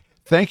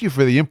thank you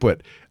for the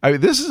input. I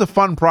mean, this is a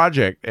fun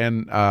project,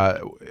 and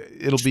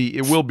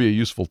it will be a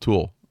useful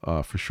tool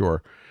for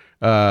sure.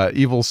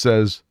 Evil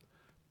says,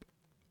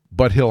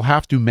 but he'll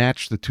have to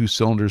match the two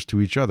cylinders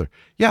to each other.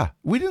 Yeah,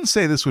 we didn't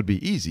say this would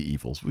be easy,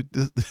 Evils.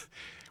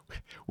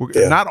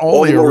 Not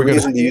only are we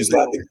going to use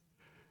lapping.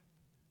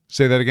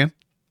 Say that again.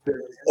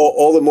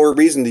 All the more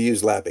reason to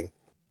use lapping.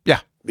 Yeah.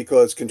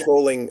 Because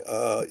controlling,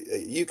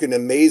 you can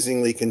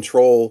amazingly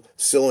control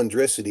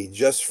cylindricity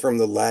just from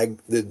the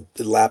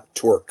lap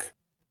torque.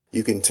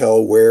 You can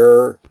tell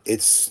where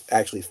it's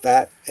actually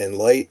fat and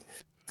light,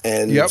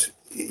 and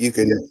you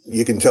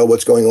can tell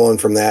what's going on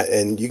from that,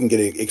 and you can get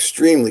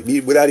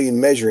extremely, without even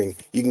measuring,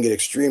 you can get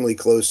extremely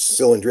close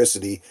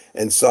cylindricity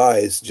and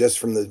size just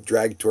from the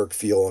drag torque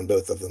feel on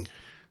both of them.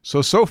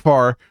 So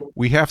far,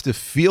 we have to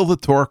feel the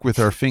torque with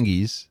our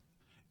fingies,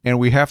 and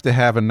we have to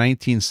have a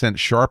 19-cent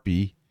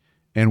Sharpie,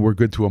 and we're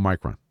good to a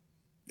micron.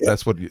 Yeah.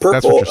 That's what you're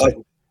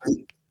saying.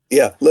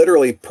 Yeah,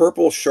 literally,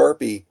 purple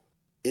Sharpie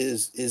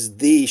is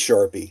the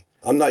Sharpie.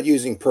 I'm not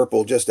using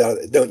purple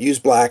don't use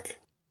black.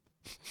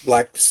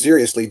 Black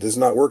seriously does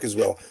not work as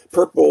well.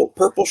 Purple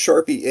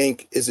Sharpie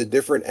ink is a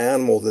different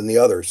animal than the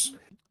others.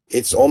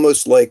 It's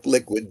almost like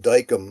liquid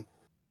Dicam.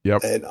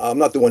 Yep. And I'm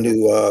not the one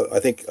who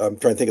I'm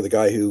trying to think of the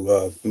guy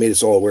who made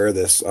us all aware of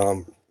this.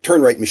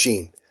 Turn Right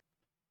Machine.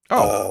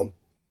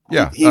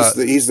 Yeah.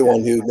 He's the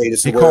one who made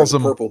us aware of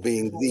purple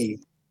being the.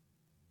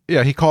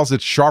 Yeah, he calls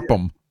it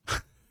Sharpum.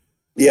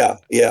 Yeah.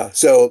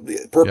 So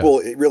purple,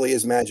 it really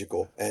is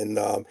magical, and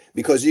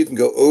because you can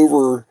go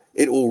over,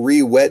 it will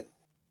re-wet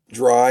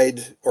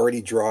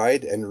already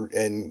dried,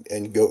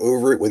 and go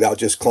over it without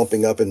just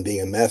clumping up and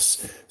being a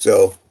mess.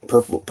 So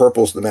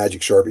purple's the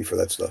magic Sharpie for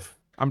that stuff.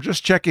 I'm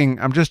just checking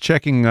purple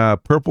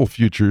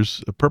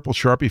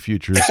Sharpie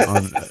futures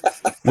on.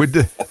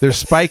 They're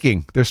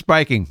spiking.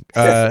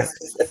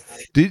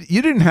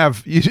 You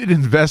didn't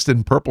invest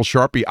in purple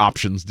Sharpie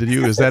options, did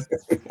you? Is that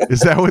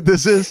what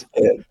this is?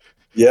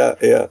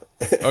 Yeah.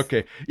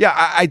 Okay. Yeah,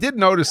 I did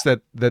notice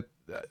that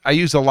I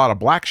use a lot of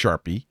black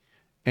Sharpie,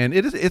 and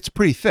it's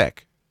pretty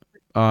thick.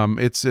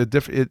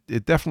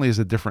 It definitely is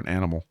a different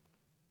animal.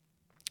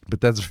 But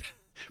that's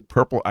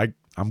purple.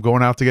 I'm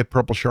going out to get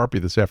purple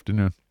Sharpie this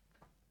afternoon.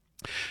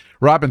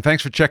 Robin,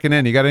 thanks for checking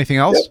in. You got anything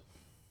else? Yep.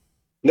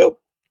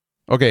 Nope.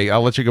 Okay,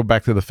 I'll let you go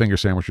back to the finger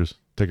sandwiches.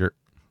 Take care.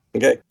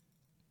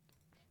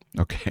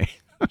 Okay.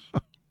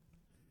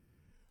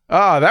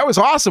 That was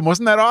awesome.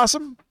 Wasn't that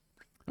awesome?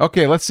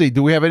 Okay, let's see.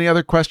 Do we have any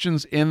other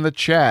questions in the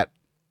chat?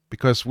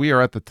 Because we are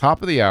at the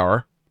top of the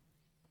hour.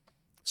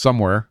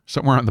 Somewhere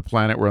on the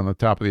planet, we're on the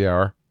top of the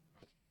hour.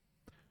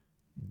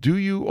 Do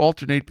you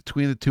alternate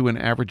between the two and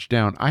average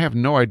down? I have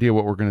no idea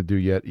what we're going to do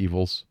yet,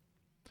 Evils.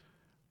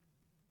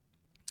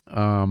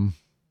 There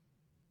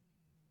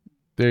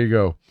you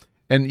go.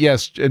 And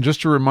yes, and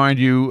just to remind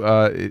you,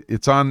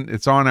 it's on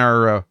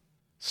our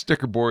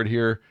sticker board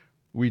here.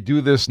 We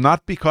do this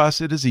not because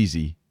it is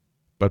easy,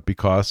 but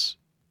because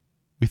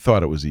we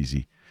thought it was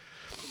easy.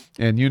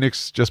 And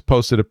Unix just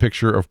posted a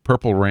picture of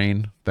Purple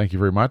Rain. Thank you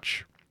very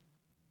much.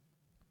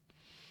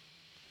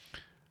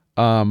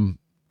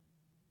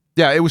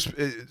 Yeah, it was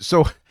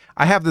so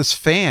I have this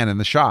fan in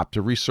the shop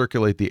to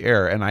recirculate the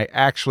air, and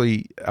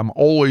I'm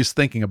always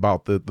thinking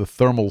about the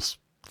thermal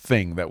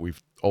thing that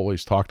we've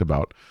always talked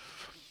about.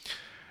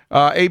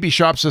 AB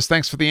Shop says,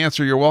 thanks for the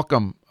answer. You're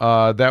welcome.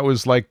 That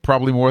was like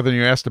probably more than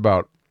you asked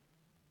about.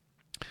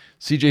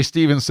 CJ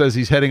Stevens says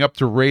he's heading up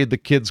to raid the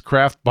kids'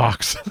 craft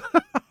box.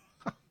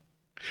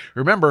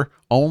 Remember,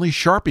 only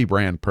Sharpie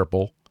brand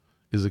purple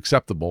is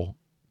acceptable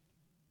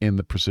in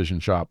the precision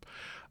shop.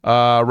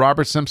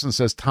 Robert Simpson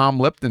says Tom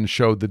Lipton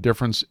showed the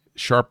difference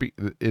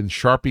in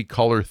Sharpie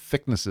color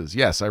thicknesses.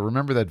 Yes, I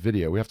remember that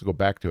video. We have to go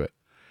back to it.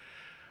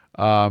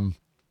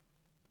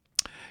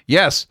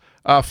 Yes,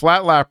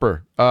 Flat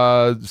Lapper.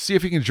 See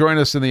if you can join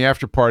us in the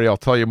after party. I'll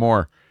tell you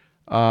more.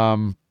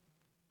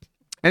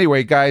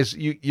 Anyway, guys,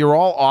 you're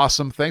all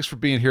awesome. Thanks for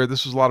being here.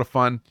 This was a lot of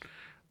fun.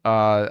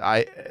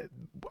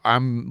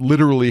 I'm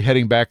literally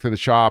heading back to the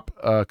shop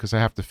because I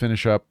have to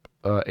finish up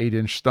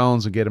 8-inch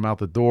stones and get them out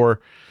the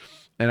door.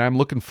 And I'm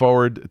looking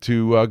forward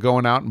to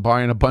going out and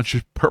buying a bunch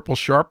of purple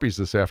Sharpies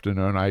this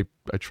afternoon. I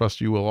trust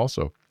you will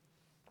also.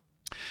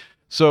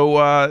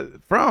 So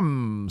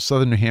from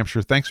Southern New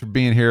Hampshire, thanks for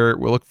being here.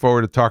 We'll look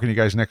forward to talking to you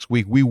guys next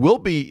week. We will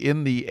be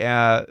in the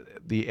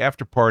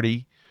after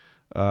party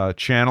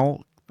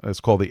channel. It's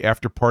called the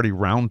After Party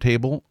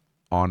Roundtable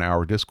on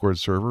our Discord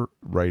server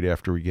right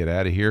after we get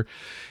out of here.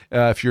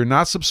 If you're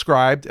not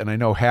subscribed, and I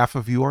know half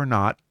of you are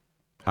not,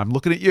 I'm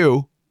looking at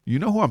you. You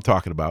know who I'm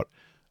talking about.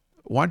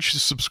 Why don't you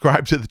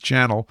subscribe to the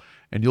channel,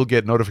 and you'll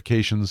get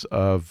notifications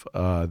of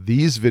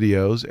these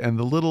videos and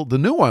the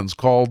new ones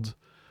called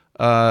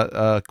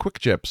Quick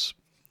Chips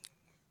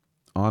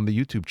on the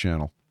YouTube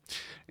channel.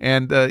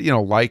 And,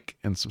 like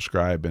and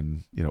subscribe,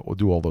 and, we'll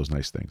do all those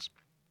nice things.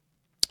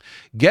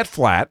 Get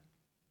flat,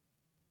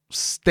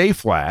 stay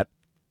flat,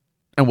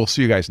 and we'll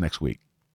see you guys next week.